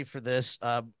so ready for this.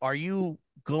 Are you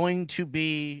open to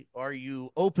be,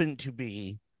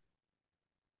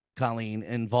 Colleen,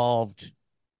 involved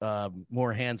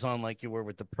more hands-on like you were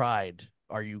with the Pride?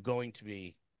 Are you going to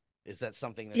be? Is that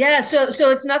something that Yeah, so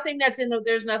it's nothing that's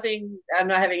there's nothing. I'm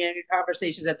not having any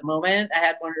conversations at the moment. I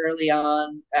had one early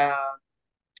on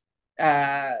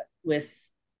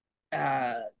with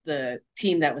the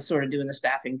team that was sort of doing the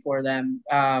staffing for them.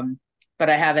 But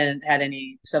I haven't had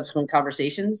any subsequent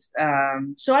conversations.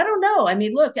 So I don't know. I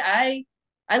mean, look, I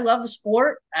love the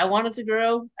sport. I want it to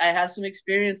grow. I have some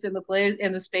experience in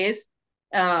the space.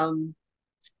 Um,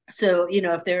 so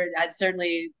if I'd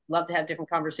certainly love to have different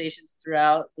conversations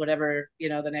throughout whatever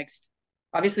the next.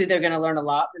 Obviously, they're going to learn a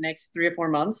lot the next 3 or 4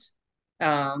 months.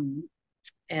 Um,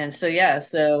 and so yeah,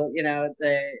 so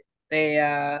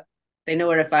they know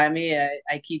where to find me.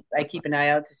 I keep an eye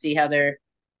out to see how they're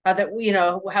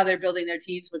building their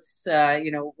teams,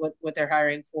 what they're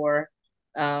hiring for.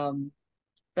 Um,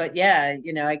 but yeah,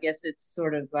 I guess it's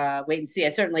sort of wait and see. I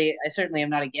certainly am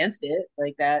not against it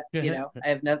like that. I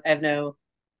have no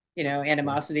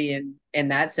animosity in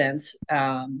that sense.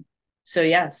 So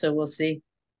yeah, so we'll see.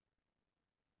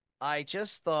 I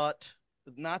just thought,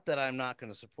 not that I'm not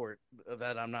going to support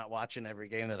that, I'm not watching every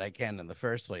game that I can in the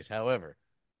first place. However,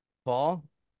 Paul,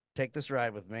 take this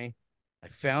ride with me. I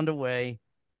found a way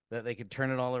that they could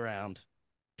turn it all around.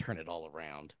 Turn it all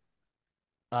around.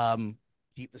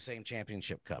 Keep the same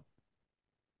championship cup.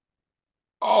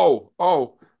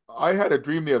 Oh, I had a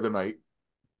dream the other night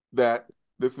that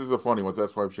this is a funny one, so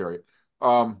that's why I'm sharing it.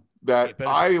 That It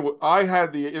better be. I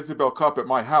had the Isabel Cup at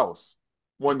my house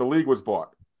when the league was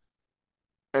bought,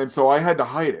 and so I had to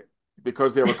hide it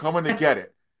because they were coming to get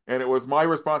it, and it was my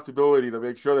responsibility to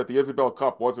make sure that the Isabel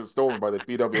Cup wasn't stolen by the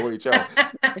PWHL.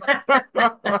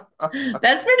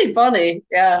 That's pretty funny.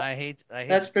 Yeah, I hate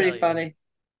that's to pretty tell you. funny.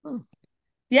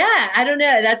 Yeah, I don't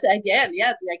know. That's again,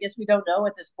 yeah. I guess we don't know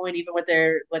at this point even what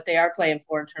they are playing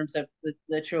for in terms of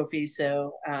the trophy.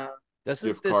 So, Doesn't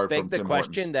Gift this card beg from the Tim Hortons.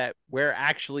 question that where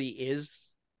actually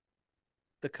is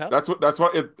the cup? That's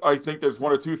what I think. There's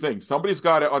one or two things. Somebody's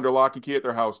got it under lock and key at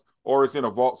their house, or it's in a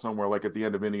vault somewhere, like at the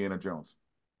end of Indiana Jones.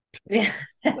 yeah,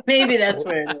 maybe that's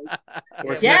where it is.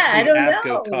 Or it's Yeah, next to I the don't Avco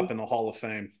know. Cup in the Hall of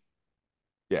Fame.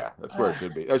 Yeah, that's where it Uh,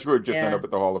 should be. That should just end yeah, up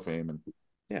at the Hall of Fame and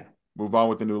Yeah. move on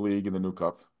with the new league and the new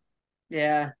cup.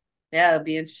 yeah, yeah. It'll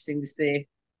be interesting to see.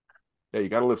 Yeah, you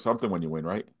got to live something when you win,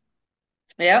 right?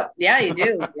 Yep, yeah, you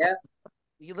do. There Yeah,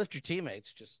 You lift your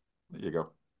teammates. Just you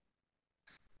go.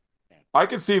 I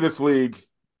can see this league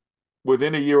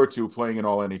within a year or two playing in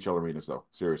all NHL arenas, though.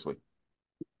 Seriously,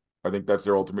 I think that's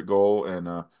their ultimate goal. And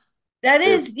that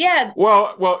if is. Yeah,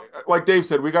 well, like Dave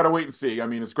said, we got to wait and see. I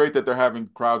mean, it's great that they're having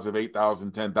crowds of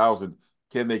 8,000, 10,000.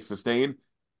 Can they sustain?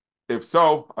 If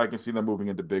so, I can see them moving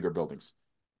into bigger buildings.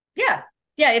 yeah,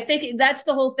 yeah. If that's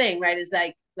the whole thing, right? Is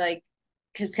like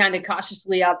kind of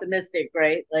cautiously optimistic,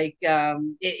 right? Like,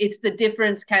 it's the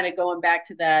difference, kind of going back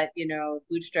to that,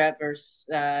 bootstrap versus,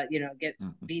 get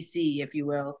Mhm. VC, if you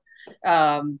will.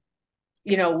 Um,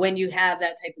 when you have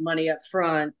that type of money up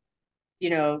front,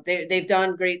 they've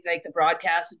done great. Like the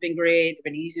broadcast has been great. They've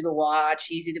been easy to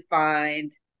watch, easy to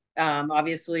find.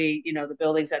 Obviously, the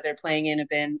buildings that they're playing in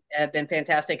have been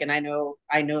fantastic, and I know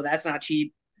that's not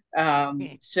cheap.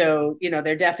 So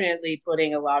they're definitely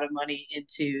putting a lot of money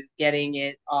into getting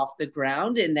it off the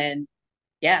ground, and then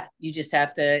yeah, you just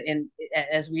have to. And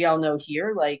as we all know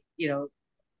here, like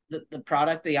the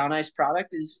product, the on ice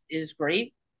product is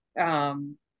great.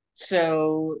 Um,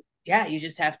 so yeah, you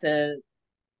just have to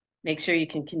make sure you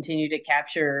can continue to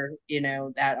capture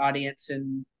that audience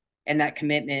and that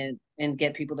commitment and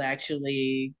get people to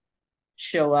actually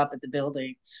show up at the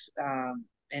buildings,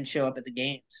 and show up at the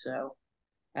games. So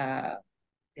uh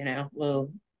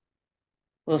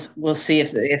we'll see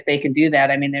if they can do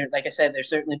that. I mean, they're, like I said, they're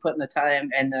certainly putting the time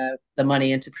and the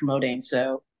money into promoting,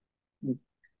 so I'm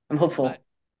I hopeful.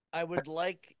 I would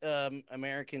like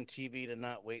American TV to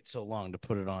not wait so long to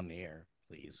put it on the air,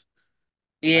 please.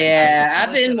 I Yeah,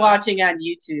 I've been listen. watching on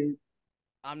YouTube.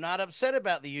 I'm not upset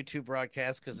about the YouTube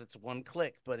broadcast because it's one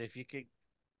click. But if you could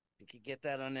get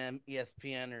that on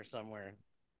ESPN or somewhere,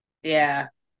 please, Yeah.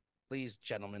 please,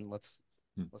 gentlemen, let's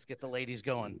Hmm. let's get the ladies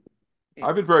going.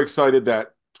 I've been very excited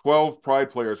that 12 Pride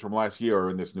players from last year are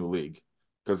in this new league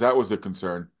because that was a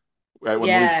concern. When the league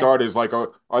Yeah. started, it's like,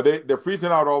 are they're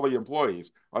freezing out all the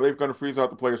employees? Are they going to freeze out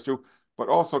the players too? But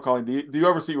also, Colin, do you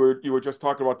ever see where you were just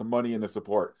talking about the money and the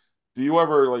support? Do you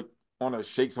ever like want to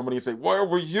shake somebody and say, "Where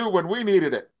were you when we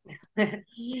needed it?"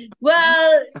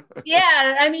 Well,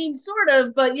 yeah, I mean, sort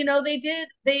of, but they did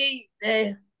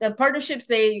the partnerships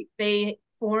they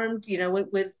formed,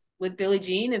 with Billie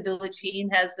Jean, and Billie Jean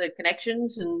has the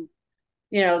connections, and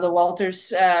the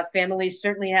Walters family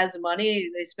certainly has the money.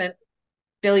 They spent $1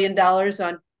 billion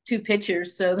on two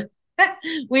pitchers, so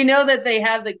we know that they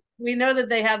have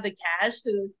the cash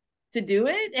to do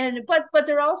it, and but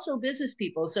they're also business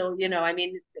people, so I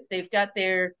mean, they've got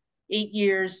their 8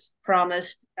 years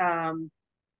promised.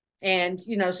 And,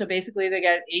 so basically they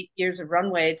got 8 years of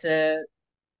runway to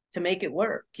make it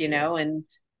work, and,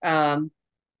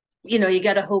 you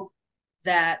got to hope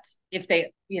that if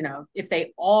they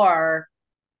are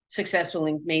successful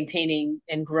in maintaining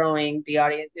and growing the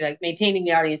audience, like maintaining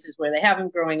the audiences where they have them,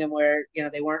 growing them where,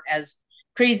 they weren't as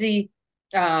crazy,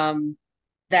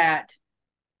 that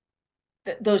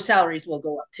those salaries will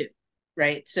go up too.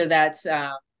 Right. So that's,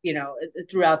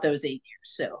 throughout those 8 years.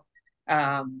 So,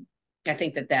 I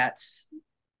think that's,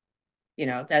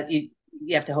 that you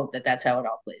have to hope that that's how it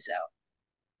all plays out.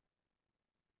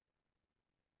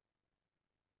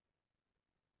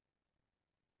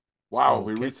 Wow,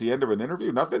 we reached the end of an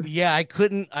interview. Nothing. Yeah, I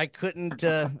couldn't.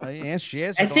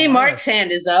 Yes, I see Mark's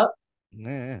hand is up.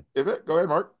 Yeah. Is it? Go ahead,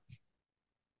 Mark.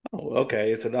 Oh,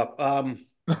 okay. Is it up?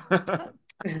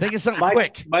 Think of something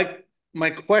quick. My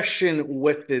question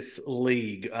with this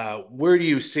league, where do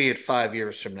you see it 5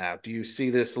 years from now? Do you see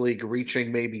this league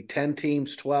reaching maybe 10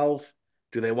 teams, 12?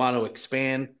 Do they want to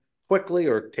expand quickly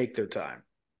or take their time?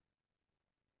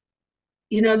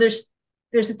 There's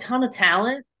a ton of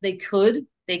talent. They could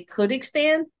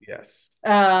expand. Yes.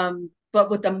 But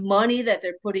with the money that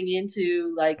they're putting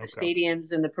into the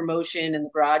stadiums and the promotion and the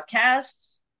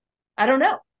broadcasts, I don't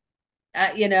know.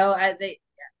 I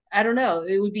don't know.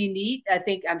 It would be neat.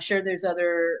 I'm sure there's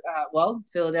other,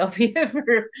 Philadelphia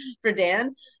for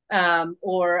Dan,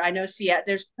 or I know Seattle.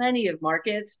 There's plenty of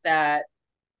markets that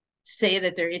say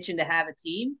that they're itching to have a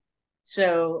team.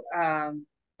 So,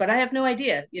 but I have no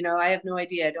idea. I have no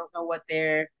idea. I don't know what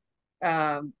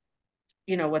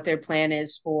what their plan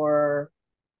is for,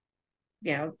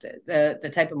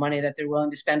 the type of money that they're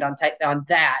willing to spend on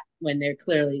that when they're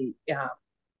clearly,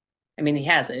 he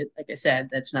has it. Like I said,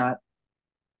 that's not.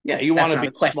 Yeah, you want to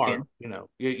be smart.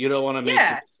 You don't want to make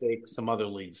the mistakes some other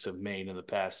leagues have made in the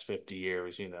past 50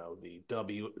 years. The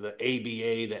ABA,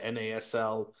 the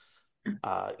NASL,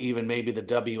 even maybe the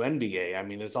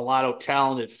WNBA. There's a lot of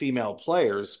talented female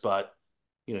players, but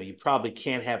you probably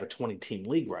can't have a 20-team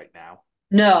league right now.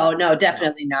 No,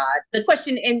 definitely not. The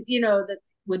question, and that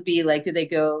would be like,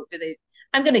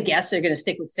 I'm going to guess they're going to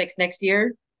stick with 6 next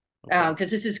year, because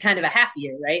this is kind of a half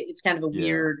year, right? It's kind of a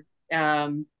weird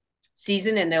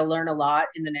season, and they'll learn a lot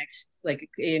in the next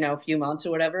few months or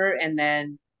whatever. And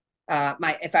then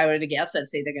if I were to guess, I'd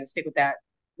say they're going to stick with that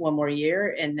one more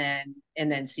year, and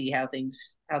then see how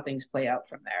things play out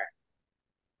from there.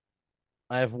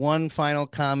 I have one final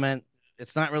comment.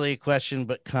 It's not really a question,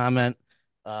 but comment.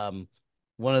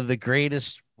 One of the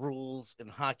greatest rules in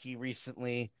hockey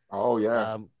recently. Oh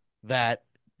yeah. That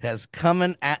has come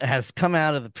out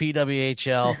of the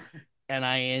PWHL, and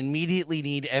I immediately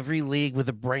need every league with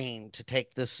a brain to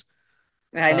take this.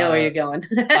 I know where you're going.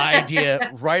 idea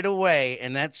right away,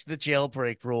 and that's the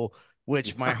jailbreak rule,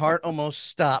 which my heart almost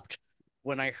stopped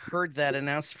when I heard that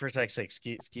announced. First, I said,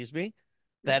 "Excuse me,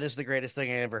 that is the greatest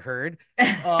thing I ever heard."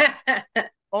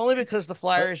 Only because the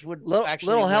Flyers would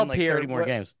actually win help like here. 30 more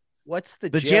games. What's the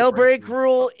jailbreak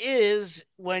rule? Is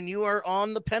when you are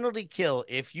on the penalty kill,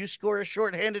 if you score a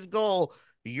shorthanded goal,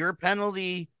 your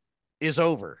penalty is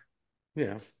over.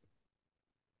 Yeah.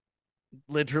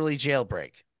 Literally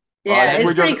jailbreak. Yeah,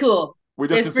 it's pretty cool. We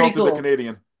just insulted the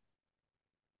Canadian.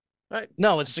 Right.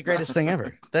 No, it's the greatest thing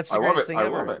ever. That's the greatest thing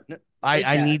ever. I love it.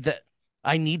 I need that.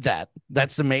 I need that.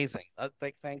 That's amazing.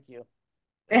 Thank you.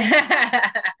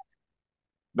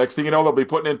 Next thing you know, they'll be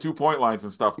putting in 2-point lines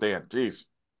and stuff, Dan. Jeez.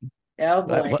 Oh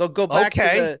boy. They'll go back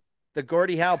to the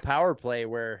Gordie Howe power play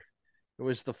where it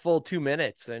was the full 2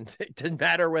 minutes, and it didn't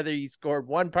matter whether he scored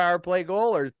 1 power play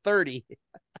goal or 30.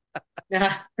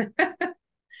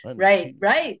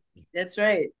 Right. That's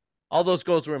right. All those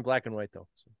goals were in black and white, though.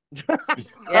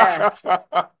 Yeah.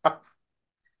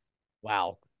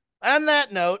 Wow. On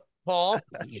that note, Paul.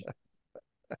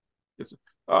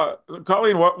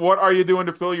 Colleen, what are you doing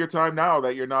to fill your time now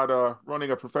that you're not running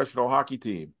a professional hockey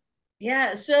team?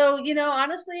 Yeah, so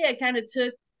honestly, I kind of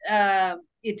took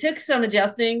it took some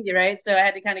adjusting, right? So I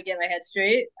had to kind of get my head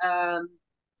straight,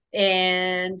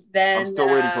 and then I'm still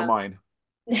waiting for mine.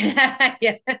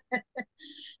 Yeah.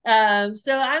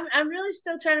 So I'm really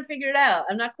still trying to figure it out.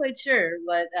 I'm not quite sure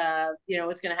what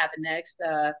what's going to happen next.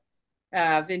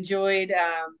 I've enjoyed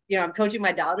I'm coaching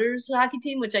my daughter's hockey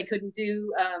team, which I couldn't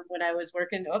do when I was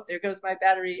working. Oh, there goes my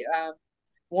battery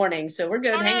warning. So we're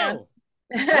good. Hang on.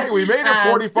 Hey, we made it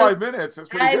 45 minutes. That's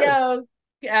pretty good. I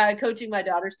know, coaching my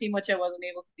daughter's team, which I wasn't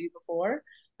able to do before.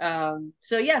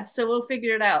 So we'll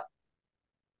figure it out.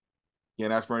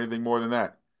 Can't ask for anything more than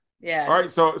that. Yeah. All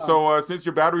right. So since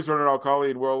your battery's running out,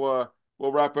 Colleen, we'll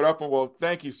we'll wrap it up, and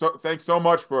thanks so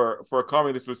much for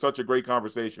coming. This was such a great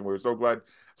conversation. We were so glad.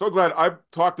 I've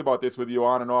talked about this with you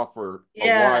on and off for a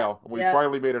while. We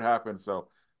finally made it happen. So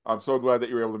I'm so glad that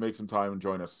you were able to make some time and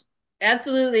join us.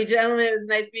 Absolutely, gentlemen. It was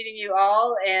nice meeting you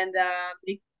all, and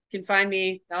you can find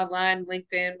me online,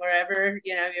 LinkedIn, wherever, if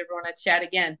you ever want to chat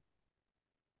again.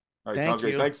 All right, sounds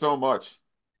great. Thanks so much.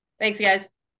 Thanks, guys.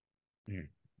 Here,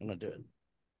 I'm gonna do it.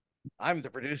 I'm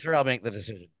the producer. I'll make the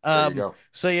decision. There you go.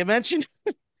 So you mentioned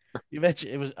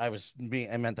I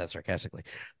meant that sarcastically.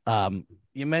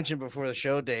 You mentioned before the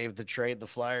show, Dave, the trade the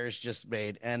Flyers just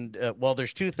made, and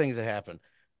there's two things that happened.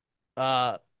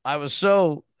 I was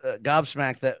so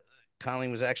gobsmacked that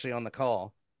Colleen was actually on the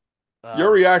call.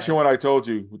 Your reaction when I told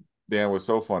you, Dan, was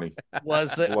so funny. It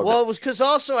was because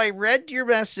also I read your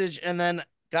message and then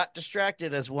got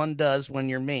distracted, as one does when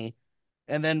you're me,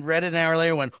 and then read it an hour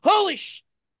later, went, holy sh!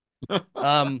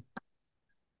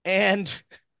 And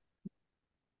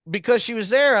because she was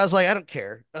there, I was like, I don't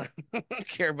care. I don't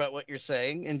care about what you're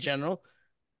saying in general.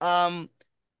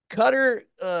 Cutter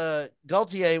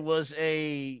Gauthier was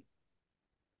a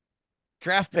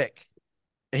draft pick.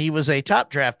 He was a top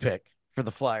draft pick for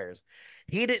the Flyers.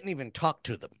 He didn't even talk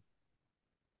to them.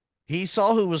 He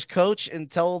saw who was coach and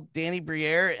told Danny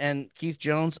Briere and Keith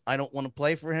Jones, I don't want to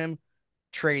play for him.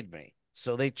 Trade me.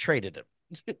 So they traded him.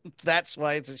 That's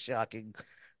why it's shocking.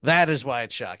 That is why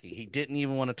it's shocking. He didn't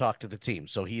even want to talk to the team.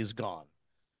 So he is gone.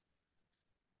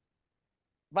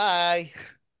 Bye.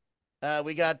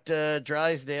 We got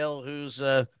Drysdale, who's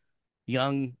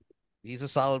young. He's a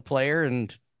solid player,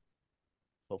 and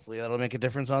hopefully that'll make a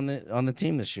difference on the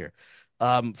team this year.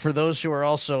 For those who are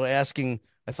also asking,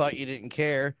 I thought you didn't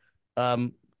care.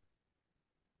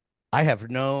 I have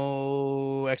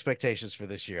no expectations for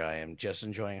this year. I am just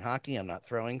enjoying hockey. I'm not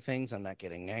throwing things. I'm not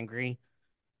getting angry.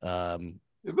 Isn't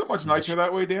it much nicer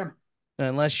that way, Dan?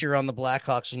 Unless you're on the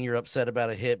Blackhawks and you're upset about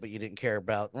a hit, but you didn't care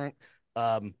about.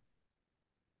 I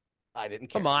didn't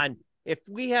care. Come on. If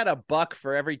we had a buck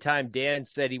for every time Dan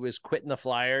said he was quitting the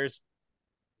Flyers,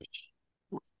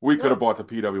 we could have bought the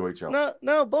PWHL.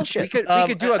 No, bullshit. We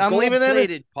could do a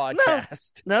gold-plated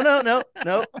podcast.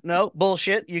 No,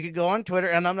 bullshit. You could go on Twitter,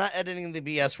 and I'm not editing the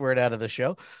BS word out of the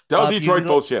show. Tell Detroit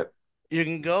bullshit. You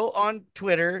can go on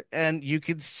Twitter, and you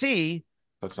can see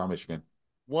Touchdown Michigan.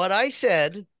 What I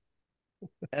said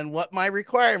and what my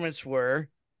requirements were,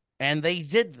 and they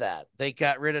did that. They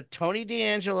got rid of Tony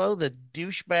DeAngelo, the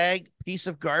douchebag piece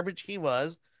of garbage he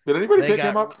was. Did anybody pick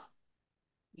him up?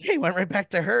 He went right back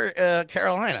to her,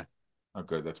 Carolina. Oh,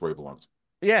 good. That's where he belongs.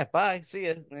 Yeah, bye. See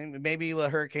ya. Maybe the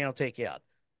hurricane will take you out.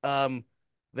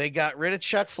 They got rid of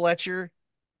Chuck Fletcher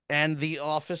and the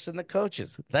office and the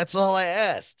coaches. That's all I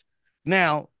asked.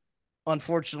 Now,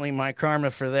 unfortunately, my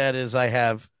karma for that is I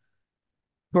have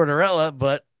Tortorella,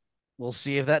 but we'll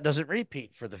see if that doesn't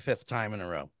repeat for the 5th time in a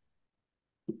row.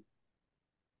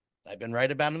 I've been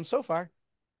right about him so far.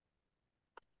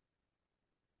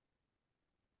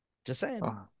 Just saying.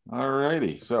 All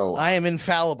righty. So I am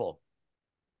infallible.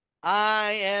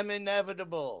 I am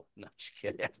inevitable. No, just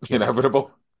kidding.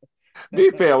 Inevitable. Me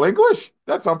fail English?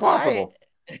 That's impossible.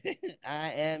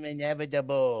 I am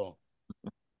inevitable.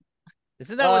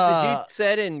 Isn't that what the dude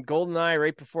said in GoldenEye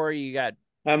right before you got?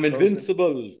 I'm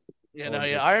invincible.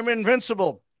 I am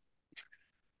invincible.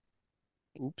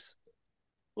 Oops.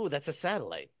 Ooh, that's a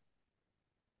satellite.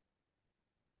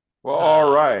 Well,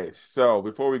 all right. So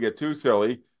before we get too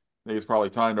silly, I think it's probably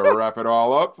time to wrap it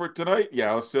all up for tonight. Yeah,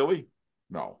 how silly?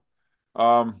 No.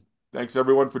 Thanks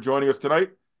everyone for joining us tonight.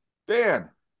 Dan,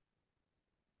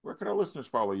 where can our listeners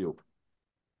follow you?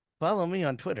 Follow me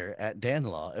on Twitter at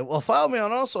DanLaw. Well, follow me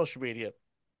on all social media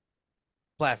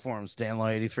platforms,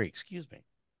 DanLaw83. Excuse me.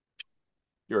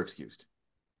 You're excused.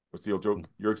 What's the old joke?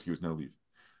 You're excused. Now leave.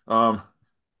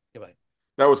 Goodbye.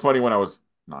 That was funny when I was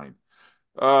 9.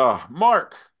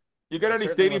 Mark, you got any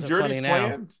stadium journeys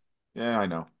planned? Yeah, I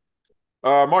know.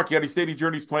 Mark, you got any stadium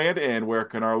journeys planned? And where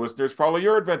can our listeners follow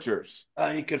your adventures?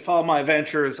 You can follow my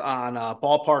adventures on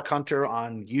Ballpark Hunter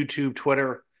on YouTube,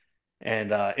 Twitter, and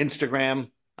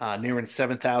Instagram. Nearing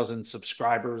 7,000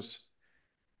 subscribers.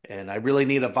 And I really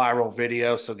need a viral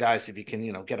video. So, guys, if you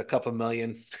can, get a couple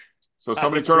million. So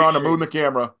somebody turn on and move the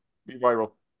camera. Be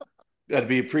viral. That'd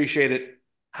be appreciated.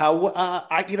 How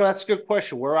that's a good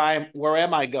question. Where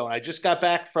am I going? I just got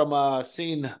back from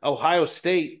seeing Ohio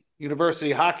State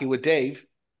University hockey with Dave.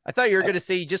 I thought you were going to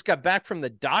say you just got back from the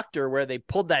doctor where they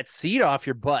pulled that seat off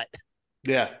your butt.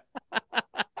 Yeah.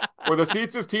 Were the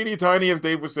seats as teeny tiny as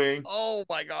Dave was saying? Oh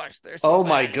my gosh, they're so bad.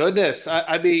 My goodness.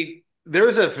 I mean,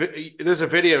 there's a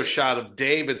video shot of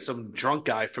Dave and some drunk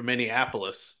guy from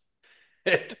Minneapolis.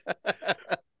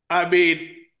 I mean,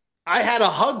 I had to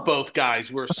hug both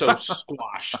guys. We're so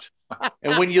squashed.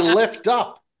 And when you lift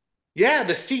up, yeah,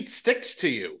 the seat sticks to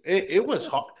you. It was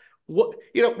hard. What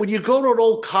when you go to an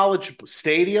old college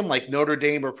stadium like Notre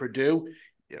Dame or Purdue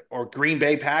or Green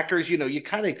Bay Packers, you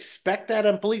kind of expect that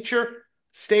in bleacher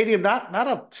stadium, not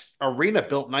a arena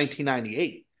built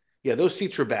 1998. Yeah, those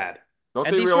seats were bad. Don't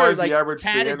And they these were realize the like average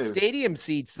fan padded is stadium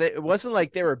seats. That it wasn't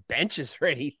like they were benches or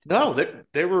anything. No,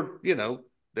 they were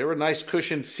they were nice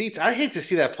cushioned seats. I hate to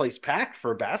see that place packed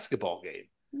for a basketball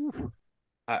game.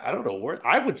 I don't know where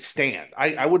I would stand.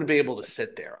 I wouldn't be able to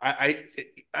sit there.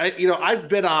 I've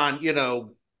been on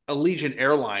Allegiant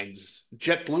Airlines,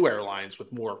 JetBlue Airlines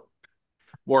with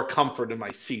more comfort in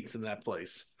my seats in that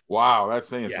place. wow. That's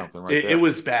saying Yeah, something right it there.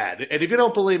 was bad. And if you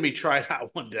don't believe me, try it out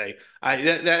one day.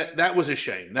 That was a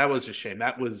shame. That was a shame.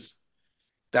 That was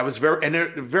very and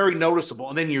they're very noticeable.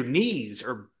 And then your knees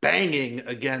are banging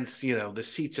against the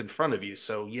seats in front of you,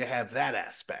 so you have that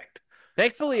aspect.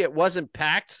 Thankfully, it wasn't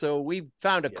packed, so we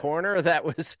found a Yes. corner that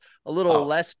was a little Oh.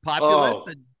 less populous Oh.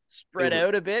 and spread It was-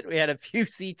 out a bit. We had a few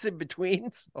seats in between,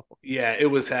 so Yeah, it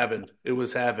was heaven. It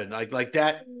was heaven. Like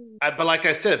that. But like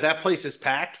I said, if that place is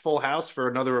packed, full house for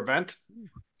another event.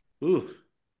 Ooh,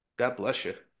 God bless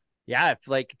you. yeah. If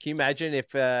can you imagine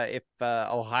if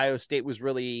Ohio State was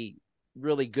really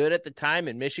really good at the time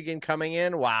and Michigan coming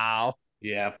in? Wow,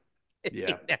 Yeah, it'd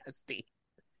yeah. be nasty.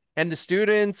 And the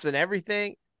students and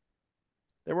everything.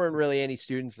 There weren't really any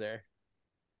students there.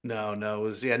 No, it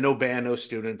was no band, no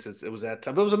students. It was that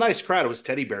time. But it was a nice crowd. It was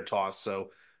teddy bear toss. So,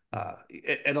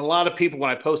 and a lot of people when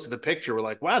I posted the picture were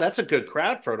like, "Wow, that's a good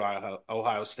crowd for an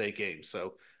Ohio State game."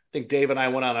 So, I think Dave and I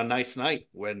went on a nice night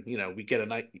when we get a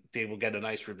night. Dave will get a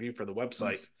nice review for the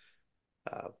website.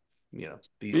 Nice. The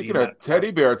Speaking of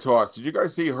teddy bear toss, did you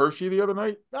guys see Hershey the other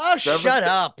night? Oh, shut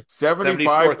up.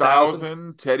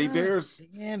 75,000 teddy God bears.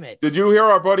 damn it. Did you hear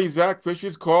our buddy Zach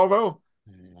Fish's call though?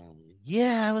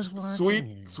 Yeah, I was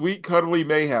watching it. Sweet cuddly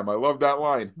mayhem. I love that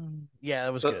line. Yeah,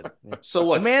 that was good. So The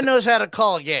what? man knows how to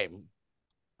call a game.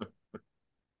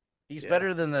 He's Yeah.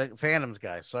 better than the Phantoms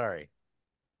guy. Sorry.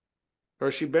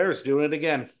 Hershey Bears doing it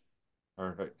again.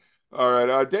 All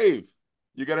right. Dave,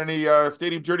 you got any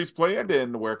stadium journeys planned,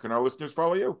 and where can our listeners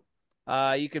follow you?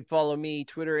 You can follow me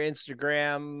Twitter,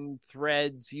 Instagram,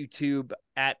 Threads, YouTube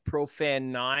at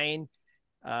ProFan9.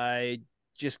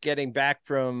 Just getting back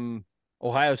from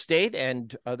Ohio State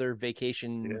and other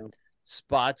vacation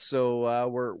spots, so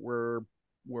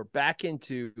we're back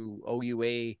into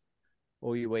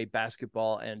OUA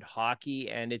basketball and hockey,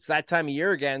 and it's that time of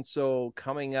year again. So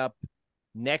coming up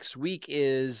next week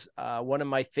is one of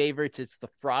my favorites. It's the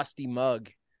Frosty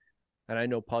Mug, and I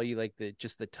know Paul, you like the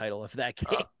title of that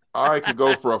game. I could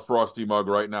go for a frosty mug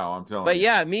right now. I'm telling But you.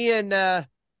 yeah, me and Okay.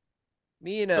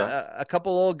 a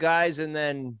couple old guys, and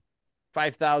then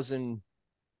 5,000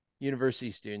 university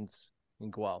students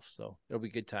in Guelph. So it'll be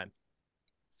a good time.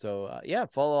 So yeah,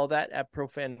 follow all that at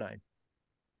ProFan9.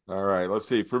 All right, let's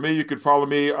see. For me, you can follow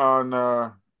me on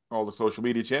all the social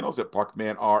media channels at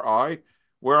PuckmanRI.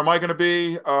 Where am I going to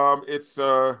be? It's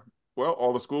all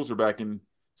the schools are back in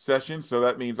session, so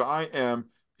that means I am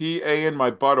PAing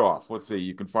my butt off. Let's see.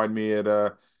 You can find me at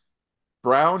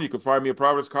Brown. You can find me at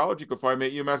Providence College. You can find me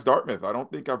at UMass Dartmouth. I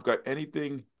don't think I've got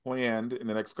anything planned in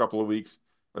the next couple of weeks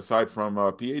aside from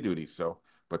PA duties. So,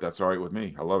 but that's all right with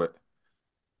me. I love it.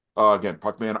 Again,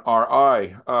 Puckman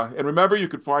RI. And remember, you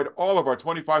can find all of our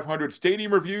 2,500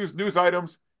 stadium reviews, news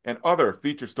items, and other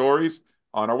feature stories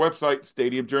on our website,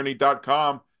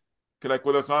 stadiumjourney.com. Connect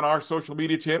with us on our social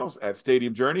media channels at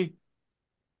Stadium Journey.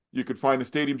 You can find the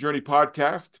Stadium Journey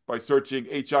podcast by searching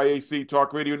HIAC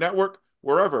Talk Radio Network,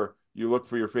 wherever you look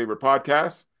for your favorite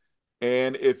podcasts.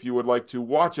 And if you would like to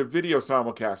watch a video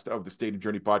simulcast of the Stadium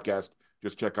Journey podcast,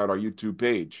 just check out our YouTube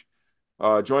page.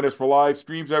 Join us for live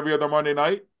streams every other Monday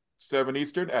night, 7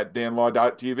 Eastern at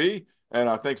danlaw.tv.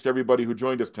 And thanks to everybody who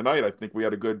joined us tonight. I think we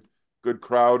had a good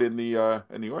crowd in the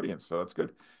audience, so that's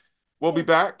good. We'll be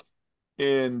back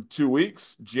in 2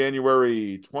 weeks,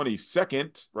 January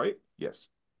 22nd, right? Yes.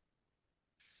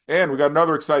 And we got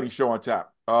another exciting show on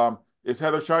tap. Is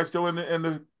Heather Shy still in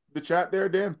the chat there,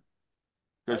 Dan?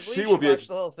 I Because believe she will be watched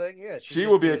the whole thing. Yeah, she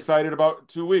will be excited about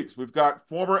 2 weeks. We've got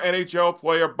former NHL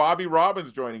player Bobby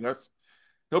Robbins joining us.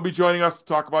 He'll be joining us to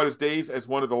talk about his days as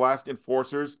one of the last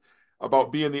enforcers,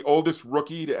 about being the oldest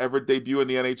rookie to ever debut in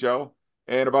the NHL,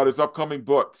 and about his upcoming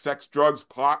book, Sex, Drugs,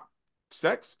 Pox,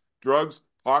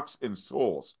 and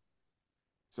Souls.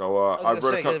 So I was I've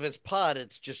gonna read say, 'cause if it's pot,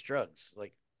 it's just drugs.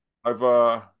 Like I've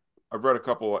read a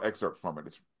couple of excerpts from it.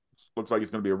 It looks like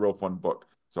it's going to be a real fun book.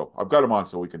 So I've got them on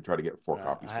so we can try to get 4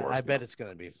 copies for us. I bet it's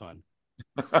gonna be fun.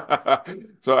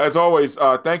 So as always,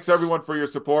 thanks everyone for your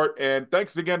support, and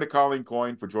thanks again to Colleen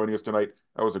Coyne for joining us tonight.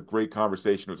 That was a great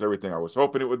conversation. It was everything I was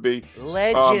hoping it would be.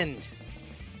 Legend.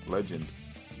 Legend.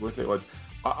 We'll say legend.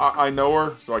 I know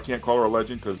her, so I can't call her a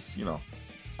legend because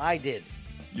I did.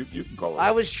 you can call her.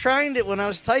 I was trying to when I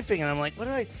was typing, and I'm like, what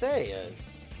did I say? A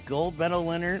gold medal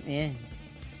winner? Yeah.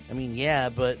 I mean, yeah,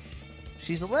 but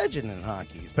she's a legend in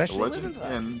hockey, a especially legend,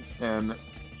 women's hockey. and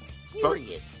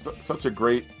Period. such a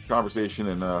great conversation,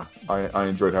 and I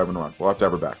enjoyed having her on. We'll have to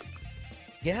have her back.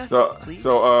 Yeah. So please.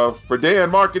 for Dan,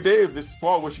 Mark, and Dave, this is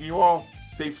Paul wishing you all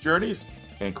safe journeys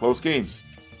and close games.